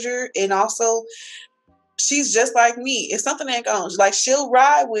encourager, and also she's just like me. If something ain't going, like, she'll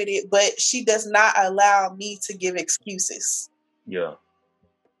ride with it, but she does not allow me to give excuses. Yeah.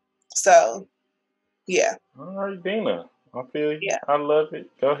 So, yeah. All right, Dina. I feel you. Yeah. I love it.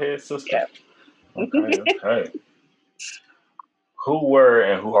 Go ahead, sister. Yeah. Okay. Who were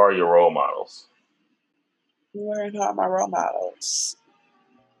and who are your role models? Who were and who are my role models?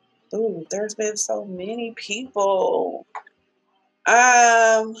 Ooh, there's been so many people.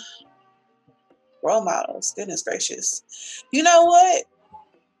 Role models. Goodness gracious. You know what?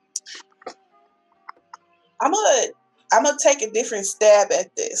 I'm gonna take a different stab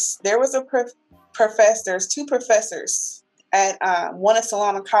at this. There was a two professors at one at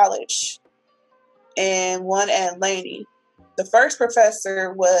Solana College and one at Laney. The first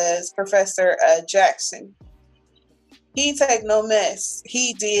professor was Professor Jackson. He take no mess.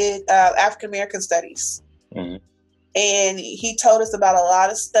 He did African American studies, and he told us about a lot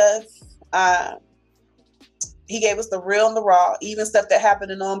of stuff. He gave us the real and the raw, even stuff that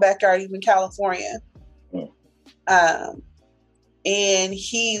happened in our own backyard, even California. And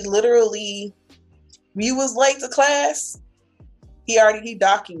he literally, you was late to class, he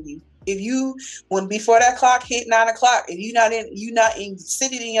docking you. Before that clock hit 9 o'clock, if you not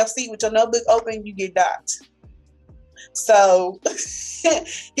sitting in your seat with your notebook open, you get docked. So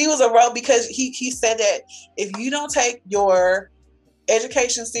he was a rogue, because he said that if you don't take your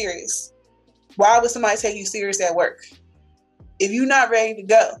education serious, why would somebody take you serious at work? If you're not ready to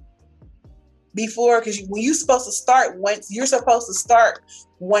go before, because when you're supposed to start, once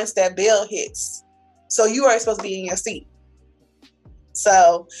that bell hits. So you are supposed to be in your seat.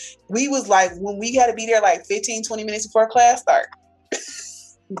 So we was like, when we had to be there like 15, 20 minutes before class start,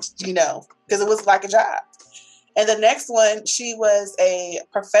 because it was like a job. And the next one, she was a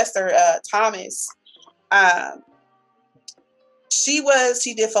Professor Thomas. She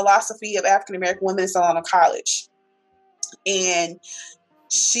did philosophy of African American women in Solana College. And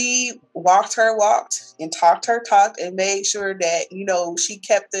she walked her walk and talked her talk, and made sure that, she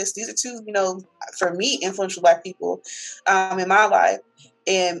kept this. These are two, for me, influential Black people in my life.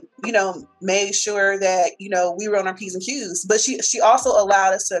 And, made sure that, we were on our P's and Q's. But she also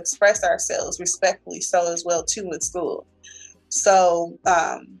allowed us to express ourselves respectfully, so as well, too, in school. So,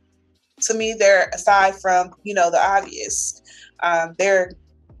 to me, they're, aside from, the obvious, they're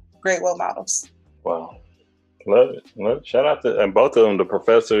great role models. Wow. Love it. Love it. Shout out to and both of them, the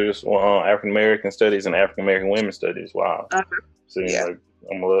professors on African American studies and African American women studies. Wow. Seems Yeah. like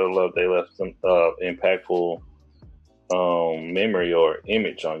I'm a little love they left some impactful memory or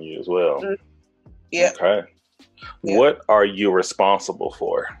image on you as well. Yeah. Okay. Yeah. What are you responsible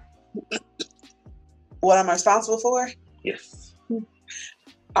for? What am I responsible for? Yes.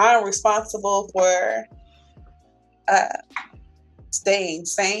 I'm responsible for staying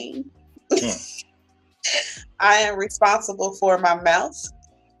sane. I am responsible for my mouth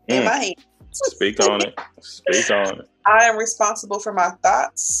and my hands. Speak on it. Speak on it. I am responsible for my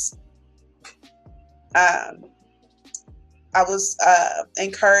thoughts. I was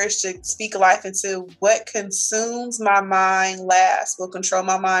encouraged to speak life into what consumes my mind last will control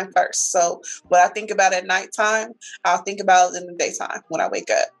my mind first. So what I think about at nighttime, I'll think about it in the daytime when I wake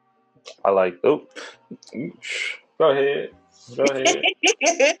up. I like, go ahead. Go ahead.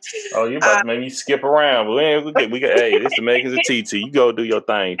 Oh, you about to make me skip around. But we get hey, this is Megan's a TT. You go do your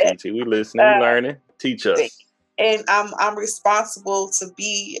thing, TT. We listening, we learning. Teach us. And I'm responsible to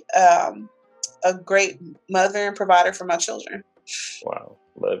be a great mother and provider for my children. Wow.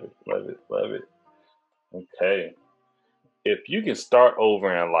 Love it. Love it. Love it. Okay. If you can start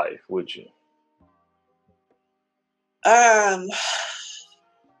over in life, would you?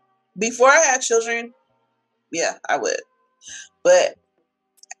 Before I had children, yeah, I would. But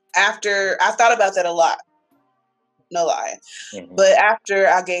after, I thought about that a lot. No lie. Mm-hmm. But after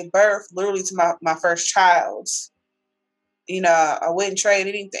I gave birth, literally to my first child, I wouldn't trade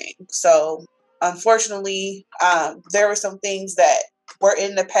anything. So unfortunately, there were some things that were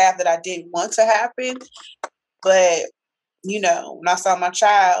in the path that I didn't want to happen. But, when I saw my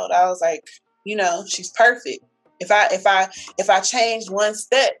child, I was like, she's perfect. If I changed one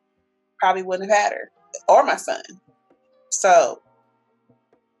step, probably wouldn't have had her or my son. So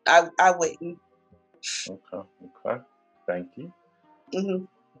I wouldn't. Okay. Thank you. Mm-hmm.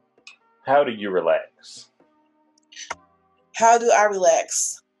 How do you relax? How do I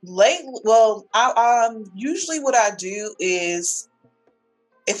relax? Usually what I do is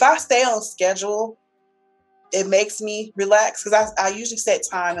if I stay on schedule, it makes me relax because I usually set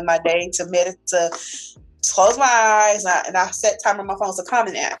time in my day to meditate, to close my eyes, and I set time on my phone. It's a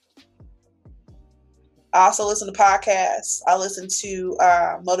common app. I also listen to podcasts. I listen to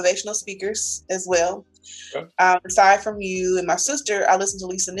motivational speakers as well. Okay. Aside from you and my sister, I listen to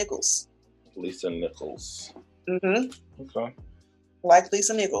Lisa Nichols. Lisa Nichols. Mm-hmm. Okay. Like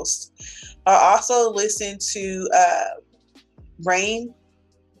Lisa Nichols. I also listen to rain,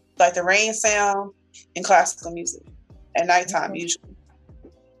 like the rain sound in classical music at nighttime usually.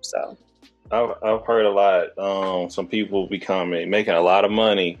 So I've heard a lot. Some people making a lot of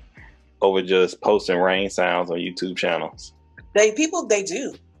money over just posting rain sounds on YouTube channels. They do.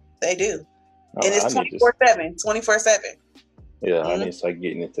 And it's 24/7. 24/7. Yeah, mm-hmm. I need to start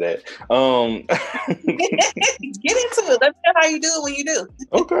getting into that. Get into it. Let me know how you do it when you do.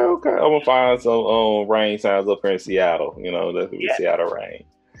 Okay. I'm gonna find some rain sounds up here in Seattle. That's Seattle rain.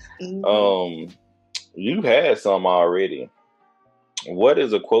 Mm-hmm. You had some already. What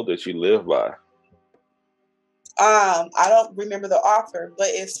is a quote that you live by? I don't remember the author, but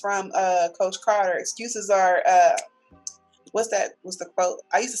it's from Coach Carter. Excuses are what's that? What's the quote?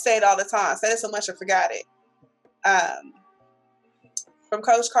 I used to say it all the time. I said it so much I forgot it. From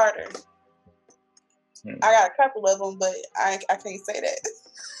Coach Carter. I got a couple of them, but I can't say that.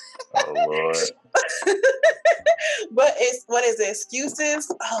 Oh Lord. But it's, what is it? Excuses?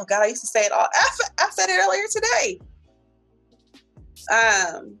 Oh God, I used to say it all. I said it earlier today.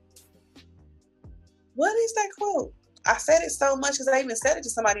 What is that quote? I said it so much because I even said it to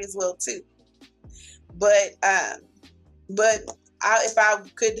somebody as well too. But if I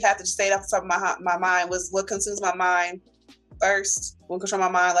could have to say it off the top of my mind, was what consumes my mind first will control my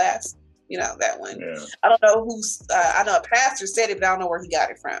mind last. That one. Yeah. I don't know who's. I know a pastor said it, but I don't know where he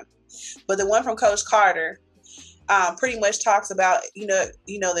got it from. But the one from Coach Carter, pretty much talks about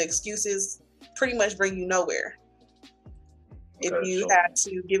the excuses pretty much bring you nowhere. If you have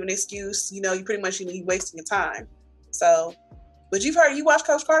to give an excuse, you pretty much you're wasting your time. So, but you watched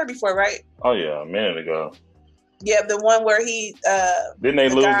Coach Carter before, right? Oh yeah, a minute ago. Yeah, the one where he didn't they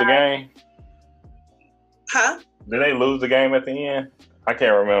lose the game? Huh? Did they lose the game at the end? I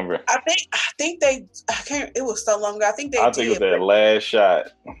can't remember. I think they. I can't. It was so long ago. I think it was that last shot.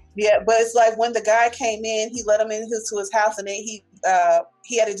 Yeah, but it's like when the guy came in, he let him into his house, and then he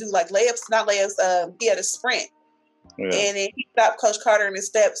had to do like layups, not layups. He had a sprint. Yeah. And then he stopped Coach Carter in his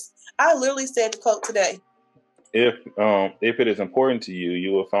steps. I literally said the quote today. If it is important to you,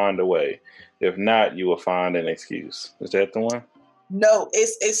 you will find a way. If not, you will find an excuse. Is that the one? No,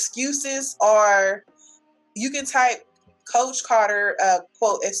 it's excuses are You can type Coach Carter,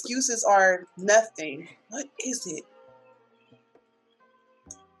 quote, excuses are nothing. What is it?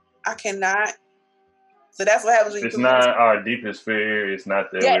 I cannot. So that's what happens when It's you not our deepest fear. It's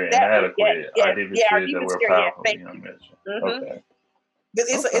not that we're inadequate. Our deepest fear is that we're powerful beyond measure. Okay. But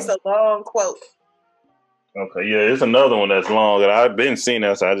it's a long quote. Okay, yeah, it's another one that's long that I've been seeing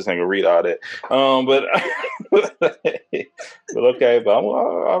that, so I just ain't gonna read all that. But okay, but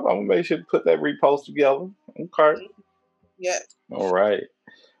I'm gonna make sure to put that repost together. Okay. Yeah. All right.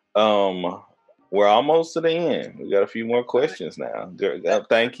 We're almost to the end. We got a few more questions now.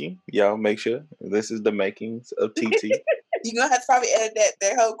 Thank you. Y'all make sure this is the makings of TT. You're gonna have to probably edit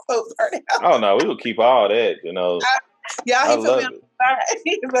that whole quote part out. Oh no, we will keep all that, you know. I love it.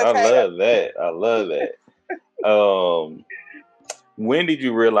 I love that. When did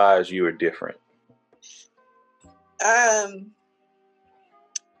you realize you were different? I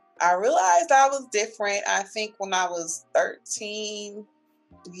realized I was different, I think, when I was 13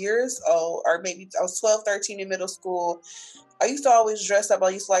 years old, or maybe I was 12, 13 in middle school. I used to always dress up. I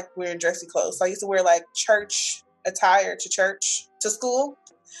used to like wearing dressy clothes. So I used to wear like church attire to school.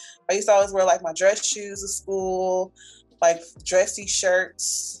 I used to always wear like my dress shoes to school, like dressy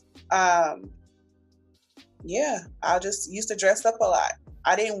shirts. Yeah, I just used to dress up a lot.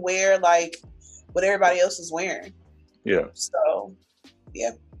 I didn't wear like what everybody else was wearing. Yeah. So,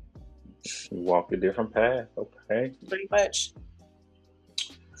 yeah. You walk a different path. Okay. Pretty much.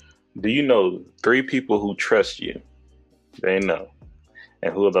 Do you know 3 people who trust you? They know.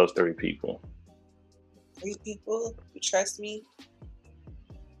 And who are those 3 people? 3 people who trust me?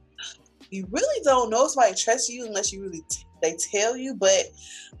 You really don't know somebody trusts you unless you really they tell you. But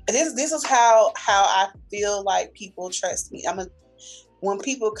this is how I feel like people trust me. When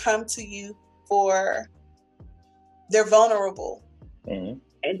people come to you they're vulnerable, mm-hmm.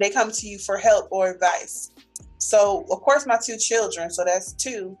 and they come to you for help or advice. So of course my 2 children, so that's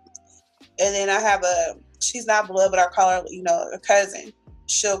 2. And then I have she's not blood, but I call her, a cousin.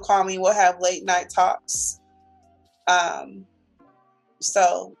 She'll call me. We'll have late night talks.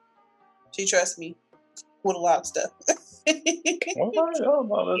 So she trusts me with a lot of stuff. Oh,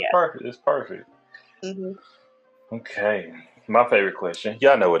 no, that's perfect. It's perfect. Mm-hmm. Okay. My favorite question.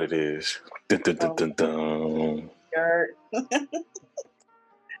 Y'all know what it is. Dun, dun, dun, dun, dun.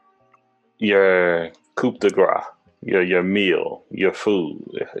 Your coup de grace. Your meal, your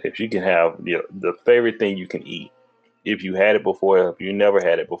food. If you can have the favorite thing you can eat, if you had it before, if you never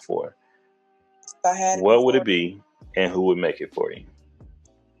had it before, what would it be, and who would make it for you?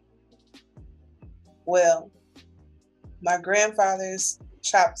 Well, my grandfather's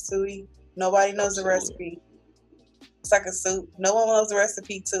chop suey. Nobody knows the recipe. It's like a soup. No one knows the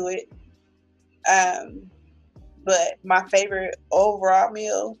recipe to it. But my favorite overall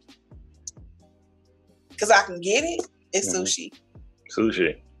meal, because I can get it, is sushi.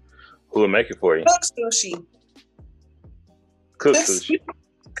 Sushi. Who would make it for you? Cook sushi. Cook sushi.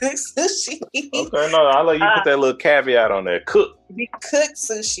 Cook sushi. Okay, no, I'll let you put that little caveat on there. Cook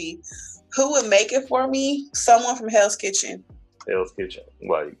sushi. Who would make it for me? Someone from Hell's Kitchen. Hell's Kitchen.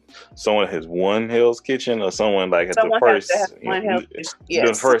 Like someone has won Hell's Kitchen, or someone like at the first,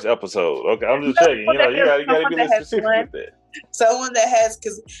 the first episode. Okay, I'm just checking. You gotta be specific with that. Someone that has,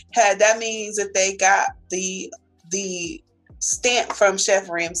 because that means that they got the stamp from Chef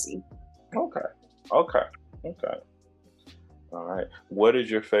Ramsay. Okay. All right. What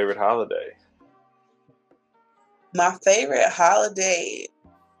is your favorite holiday? My favorite holiday.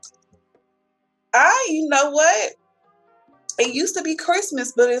 You know what? It used to be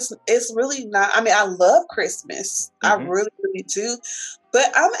Christmas, but it's really not. I mean, I love Christmas. Mm-hmm. I really, really do.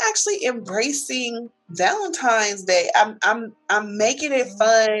 But I'm actually embracing Valentine's Day. I'm making it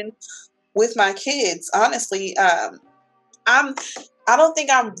fun with my kids. Honestly, I don't think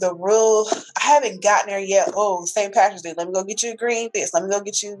I'm the real. I haven't gotten there yet. Oh, St. Patrick's Day. Let me go get you a green this. Let me go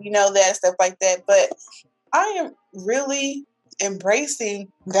get you, that stuff like that. But I am really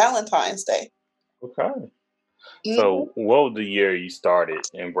embracing Valentine's Day. Okay. Mm-hmm. So, what was the year you started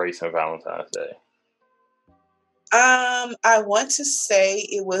embracing Valentine's Day? I want to say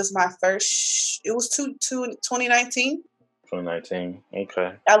it was my first. It was 2019. 2019.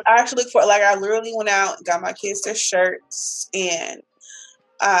 Okay. I actually looked for I literally went out, got my kids their shirts, and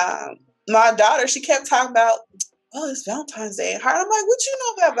my daughter, she kept talking about, oh, it's Valentine's Day. And I'm like, what you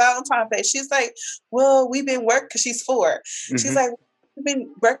know about Valentine's Day? She's like, well, we've been working, because she's 4. Mm-hmm. She's like, we've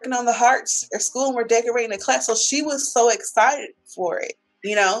been working on the hearts at school, and we're decorating the class. So she was so excited for it,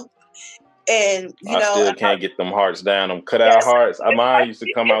 And I still can't get them hearts down, them cutout hearts. Mine used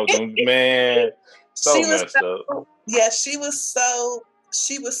to come out with them, man. So messed up. Yeah, she was so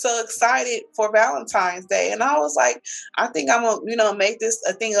she was so excited for Valentine's Day. And I was like, I think I'm going to, make this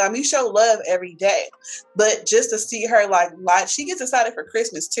a thing. I mean, you show love every day, but just to see her like, she gets excited for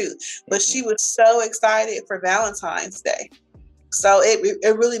Christmas too, but she was so excited for Valentine's Day. So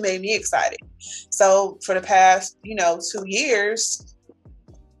it really made me excited. So for the past, 2 years,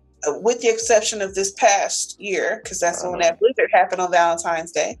 with the exception of this past year, because that's when that blizzard happened on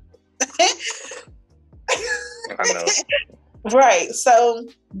Valentine's Day. I know. Right. So,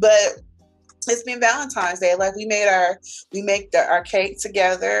 but it's been Valentine's Day. Like we make our cake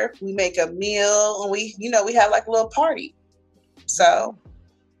together. We make a meal, and we have like a little party. So,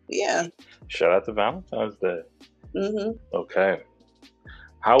 yeah. Shout out to Valentine's Day. Mm-hmm. Okay.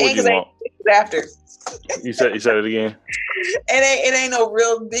 How would you want? After. You said it again. It ain't no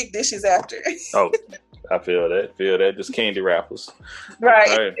real big dishes after. Oh, I feel that. Just candy wrappers. Right.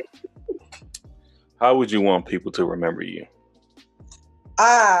 Okay. How would you want people to remember you?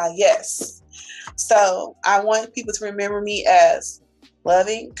 Yes. So I want people to remember me as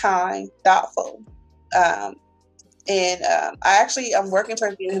loving, kind, thoughtful. I'm working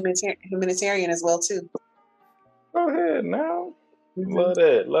towards being humanitarian as well too. Go ahead now. Mm-hmm. Love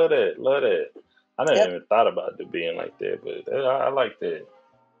that. I never even thought about it being like that, but I like that.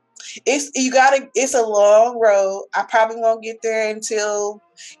 It's a long road. I probably won't get there until,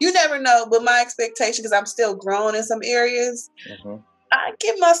 you never know, but my expectation, because I'm still growing in some areas, I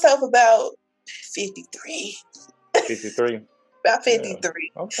give myself about 53. 53? About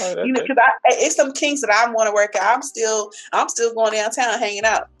 53. Yeah. Okay, because it's some kinks that I want to work out. I'm still going downtown hanging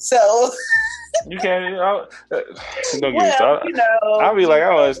out. So you can't. I'll be like, I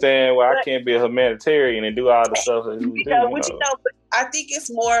don't understand why I can't be a humanitarian and do all the stuff that we do. But I think it's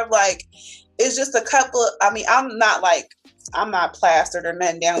more of like, it's just a couple. I'm not plastered or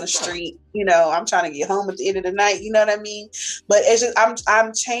nothing down the street. I'm trying to get home at the end of the night. You know what I mean? But it's just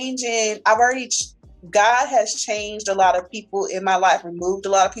I'm changing. God has changed a lot of people in my life, removed a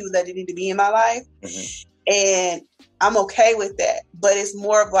lot of people that didn't need to be in my life, and I'm okay with that. But it's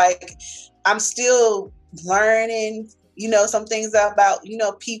more of like, I'm still learning, some things about,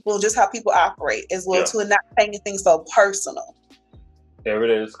 people, just how people operate as well too, and not taking things so personal. Every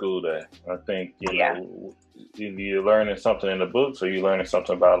day is school day. I think, either you're learning something in the books or you're learning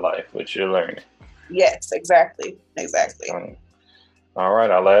something about life, which you're learning. Yes, exactly. All right,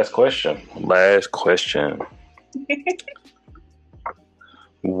 our last question.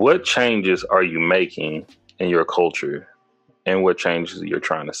 What changes are you making in your culture, and what changes you're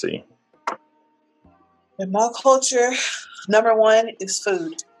trying to see? In my culture, number one is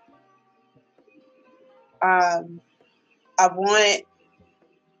food. I want,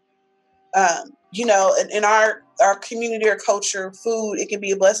 in our community or culture, food, it can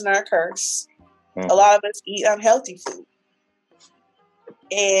be a blessing or a curse. Mm-hmm. A lot of us eat unhealthy food.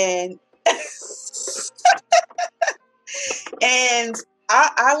 And and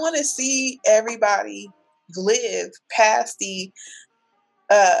I want to see everybody live past the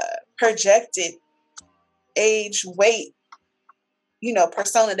projected age, weight,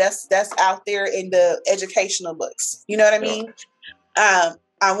 persona that's out there in the educational books. You know what I mean? I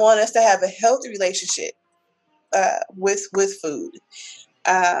want us to have a healthy relationship with food.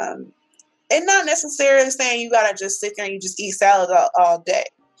 And not necessarily saying you gotta just sit there and you just eat salad all day,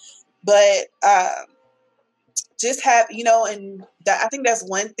 but just have, and I think that's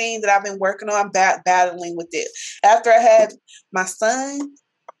one thing that I've been working on, battling with it. After I had my son,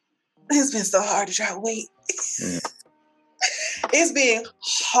 it's been so hard to try to wait. It's been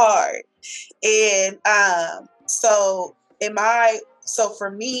hard. And so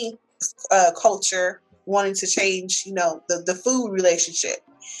for me, culture, wanting to change, the food relationship.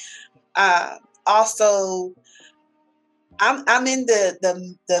 Also, I'm in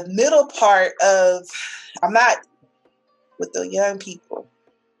the middle part of, I'm not with the young people,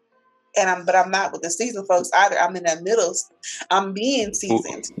 but I'm not with the seasoned folks either. I'm in that middle. I'm being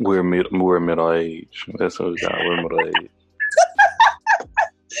seasoned. We're middle age. That's what we got. We're middle age.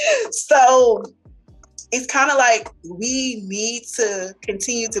 So it's kind of like we need to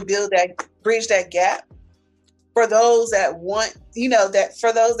continue to bridge that gap for those that want,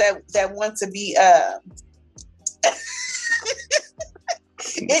 for those that want to be,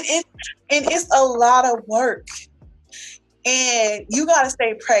 it's a lot of work, and you got to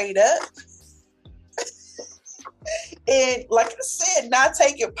stay prayed up. And like I said, not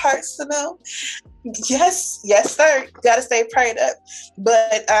take it personal. Yes, sir. Got to stay prayed up.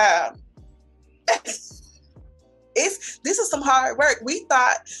 But this is some hard work. We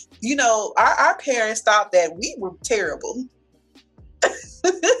thought, our parents thought that we were terrible.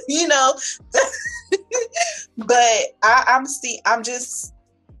 you know. But I'm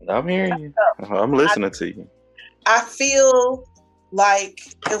hearing you. I'm listening to you. I feel like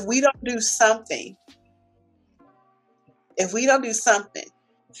if we don't do something, I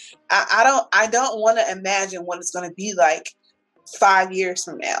don't want to imagine what it's going to be like 5 years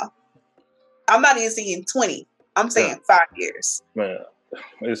from now. I'm not even saying 20. I'm saying 5 years. Man,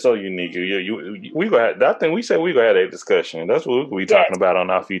 it's so unique. We gonna. I think we said we gonna have that discussion. That's what we talking about on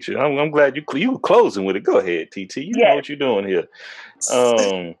our future. I'm glad you closing with it. Go ahead, TT. You know what you're doing here.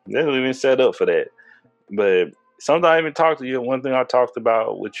 They don't even set up for that. But something I even talked to you. One thing I talked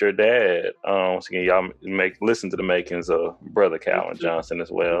about with your dad. Once again, y'all listen to the makings of Brother Calvin Johnson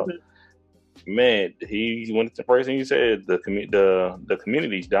as well. Mm-hmm. Man, the first thing he said, the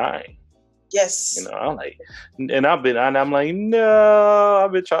community's dying. Yes. You know, I'm like, and I'm like, no,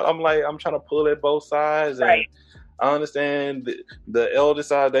 I'm trying to pull at both sides. And right. I understand the elder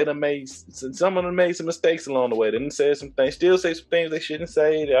side, some of them made some mistakes along the way. They didn't say some things, still say some things they shouldn't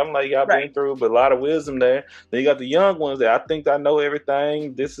say. I'm like, y'all been through, but a lot of wisdom there. Then you got the young ones that I think I know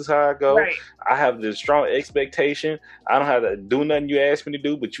everything. This is how I go. Right. I have this strong expectation. I don't have to do nothing you ask me to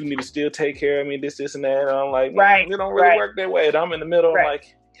do, but you need to still take care of me, this, and that. And I'm like, it don't really work that way. And I'm in the middle. I'm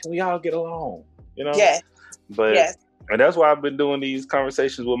like, can we all get along? You know? Yes. But and that's why I've been doing these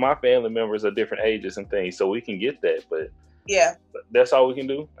conversations with my family members of different ages and things, so we can get that. But that's all we can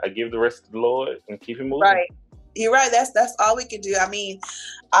do. I give the rest to the Lord and keep it moving. Right. You're right. That's all we can do. I mean,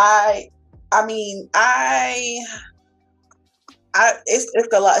 it's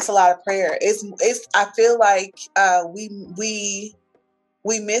a lot of prayer. I feel like we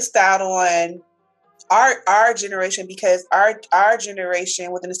missed out on our generation, because our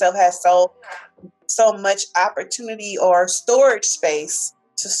generation within itself has so much opportunity or storage space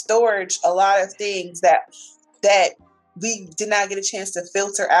to storage a lot of things that we did not get a chance to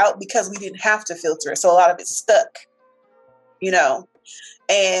filter out because we didn't have to filter it. So a lot of it's stuck, you know.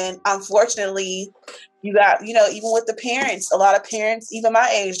 And unfortunately, you got, you know, even with the parents, a lot of parents, even my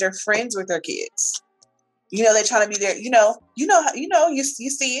age, they're friends with their kids. You know, they're trying to be there. You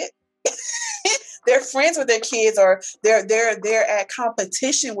see it. They're friends with their kids, or they're at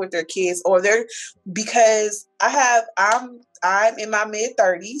competition with their kids, or because I'm in my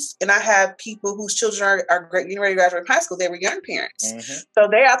mid-30s, and I have people whose children are getting ready to graduate from high school. They were young parents. Mm-hmm. So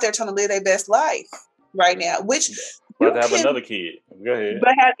they're out there trying to live their best life right now, which but have another kid. Go ahead.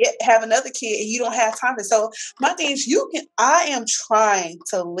 But have another kid, and you don't have time to. So my thing is, I am trying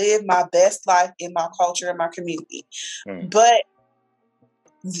to live my best life in my culture and my community. But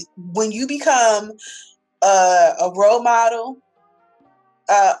when you become a role model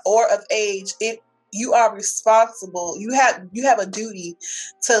or of age, you are responsible. You have a duty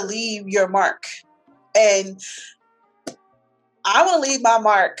to leave your mark, and I want to leave my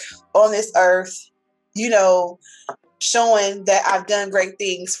mark on this earth. You know, showing that I've done great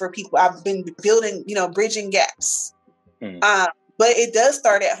things for people. I've been building, you know, bridging gaps. But it does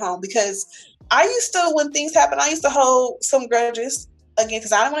start at home, because I used to, when things happen, I used to hold some grudges again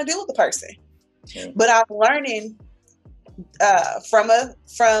because I don't want to deal with the person. But I'm learning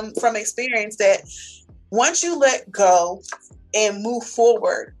from experience that once you let go and move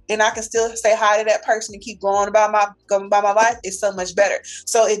forward, and I can still say hi to that person and keep going about my life, it's so much better.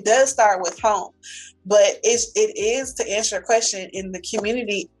 So it does start with home. But it is, to answer your question, in the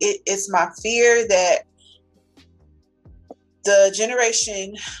community, it's my fear that the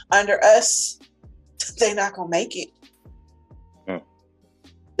generation under us, they're not going to make it.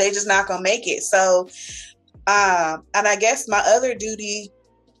 They just not going to make it. So, and I guess my other duty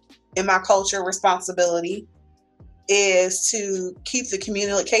in my culture responsibility is to keep the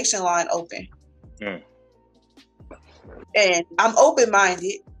communication line open. And I'm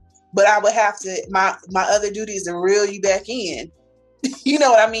open-minded, but I would have to, my other duty is to reel you back in. You know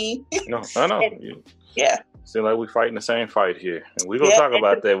what I mean? No, I know. Yeah. Seems like we're fighting the same fight here. And we're going to talk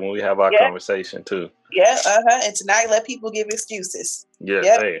about that when we have our conversation too. Yeah, And tonight, let people give excuses. Yeah,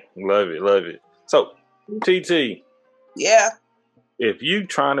 hey, love it. So, TT. Yeah. If you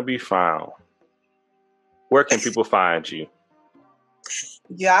trying to be found, where can people find you?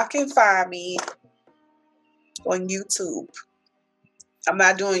 Y'all can find me on YouTube. I'm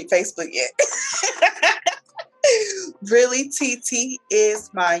not doing Facebook yet. Really, TT is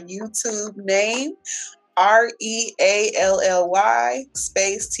my YouTube name. REALLY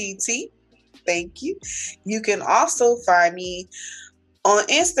space TT. Thank you. You can also find me on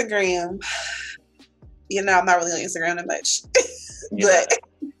Instagram. You know, I'm not really on Instagram that much, but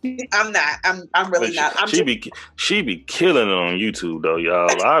I'm not. I'm really not. She be killing it on YouTube though, y'all.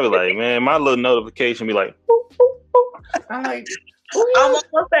 I was like, man, my little notification be like, boop, boop, boop. I'm like, I'm almost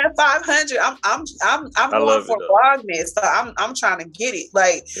at 500. I'm going for Vlogness, so I'm trying to get it.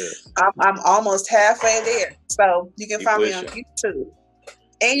 Like I'm almost halfway there. So you can find me on YouTube.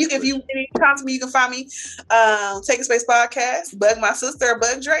 And if you come to me, you can find me Take a Space Podcast, Bug My Sister, or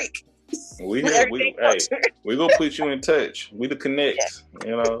Bug Drake. We gonna put you in touch. We the connects,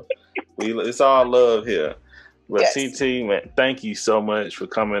 you know. It's all love here. But TT, man, thank you so much for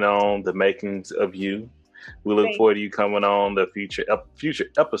coming on The Makings of You. We look forward to you coming on the future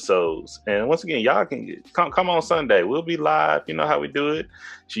episodes. And once again, y'all can come on Sunday. We'll be live. You know how we do it.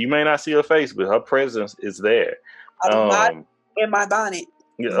 You may not see her face, but her presence is there. I'm in my bonnet.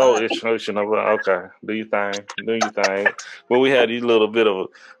 It's okay. Do your thing. Well, we had these little bit of,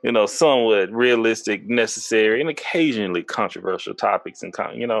 somewhat realistic, necessary, and occasionally controversial topics, and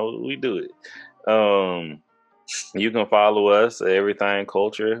we do it. You can follow us at Everything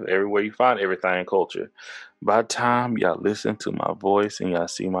Culture, everywhere you find Everything Culture. By the time y'all listen to my voice and y'all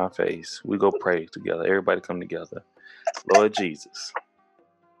see my face, we go pray together. Everybody come together. Lord Jesus,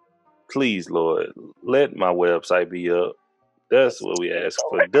 please, Lord, let my website be up. That's what we ask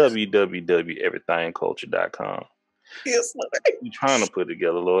for. www.everythingculture.com. Yes, Lord. We're trying to put it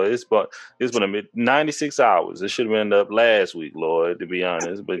together, Lord. It's been 96 hours. It should have been up last week, Lord, to be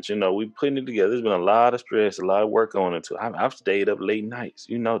honest. But, we putting it together. There's been a lot of stress, a lot of work on it, too. I've stayed up late nights.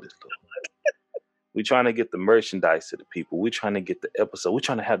 You know this, Lord. We're trying to get the merchandise to the people. We're trying to get the episode. We're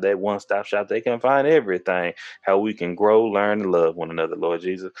trying to have that one-stop shop. They can find everything, how we can grow, learn, and love one another, Lord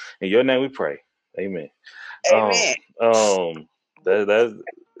Jesus. In your name we pray. Amen. Amen.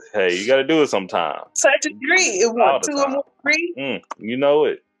 Hey, you got to do it sometime. Such a degree. It want 2 or more agree. You know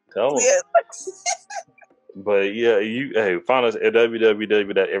it. Tell them. Yeah. But yeah, find us at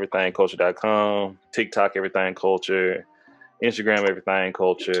www.everythingculture.com, TikTok Everything Culture, Instagram Everything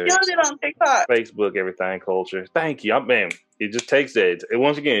Culture, killed it on TikTok, Facebook Everything Culture. Thank you, man. It just takes that. And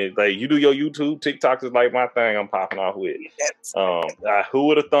once again, like you do your YouTube, TikTok is like my thing. I'm popping off with. Yes. Who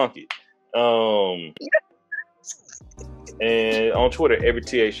would have thunk it? And on Twitter, every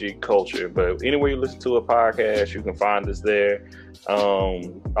THC Culture. But anywhere you listen to a podcast, you can find us there.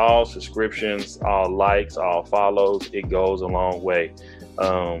 All subscriptions, all likes, all follows, it goes a long way.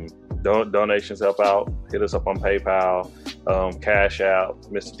 Donations help out. Hit us up on PayPal, Cash Out,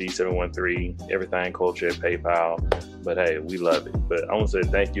 Mr. D713, Everything Culture at PayPal. But hey, we love it. But I want to say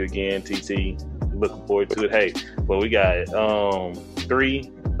thank you again, TT. Looking forward to it. Hey, well, we got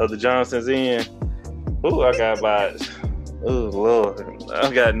 3 of the Johnsons in. Ooh, I got about. Oh Lord,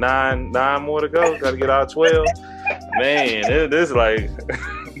 I got 9 more to go. Got to get all 12. Man, this is like,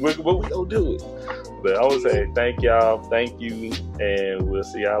 we gonna do it. But I would say thank y'all, thank you, and we'll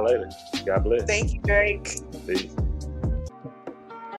see y'all later. God bless. Thank you, Drake. Peace.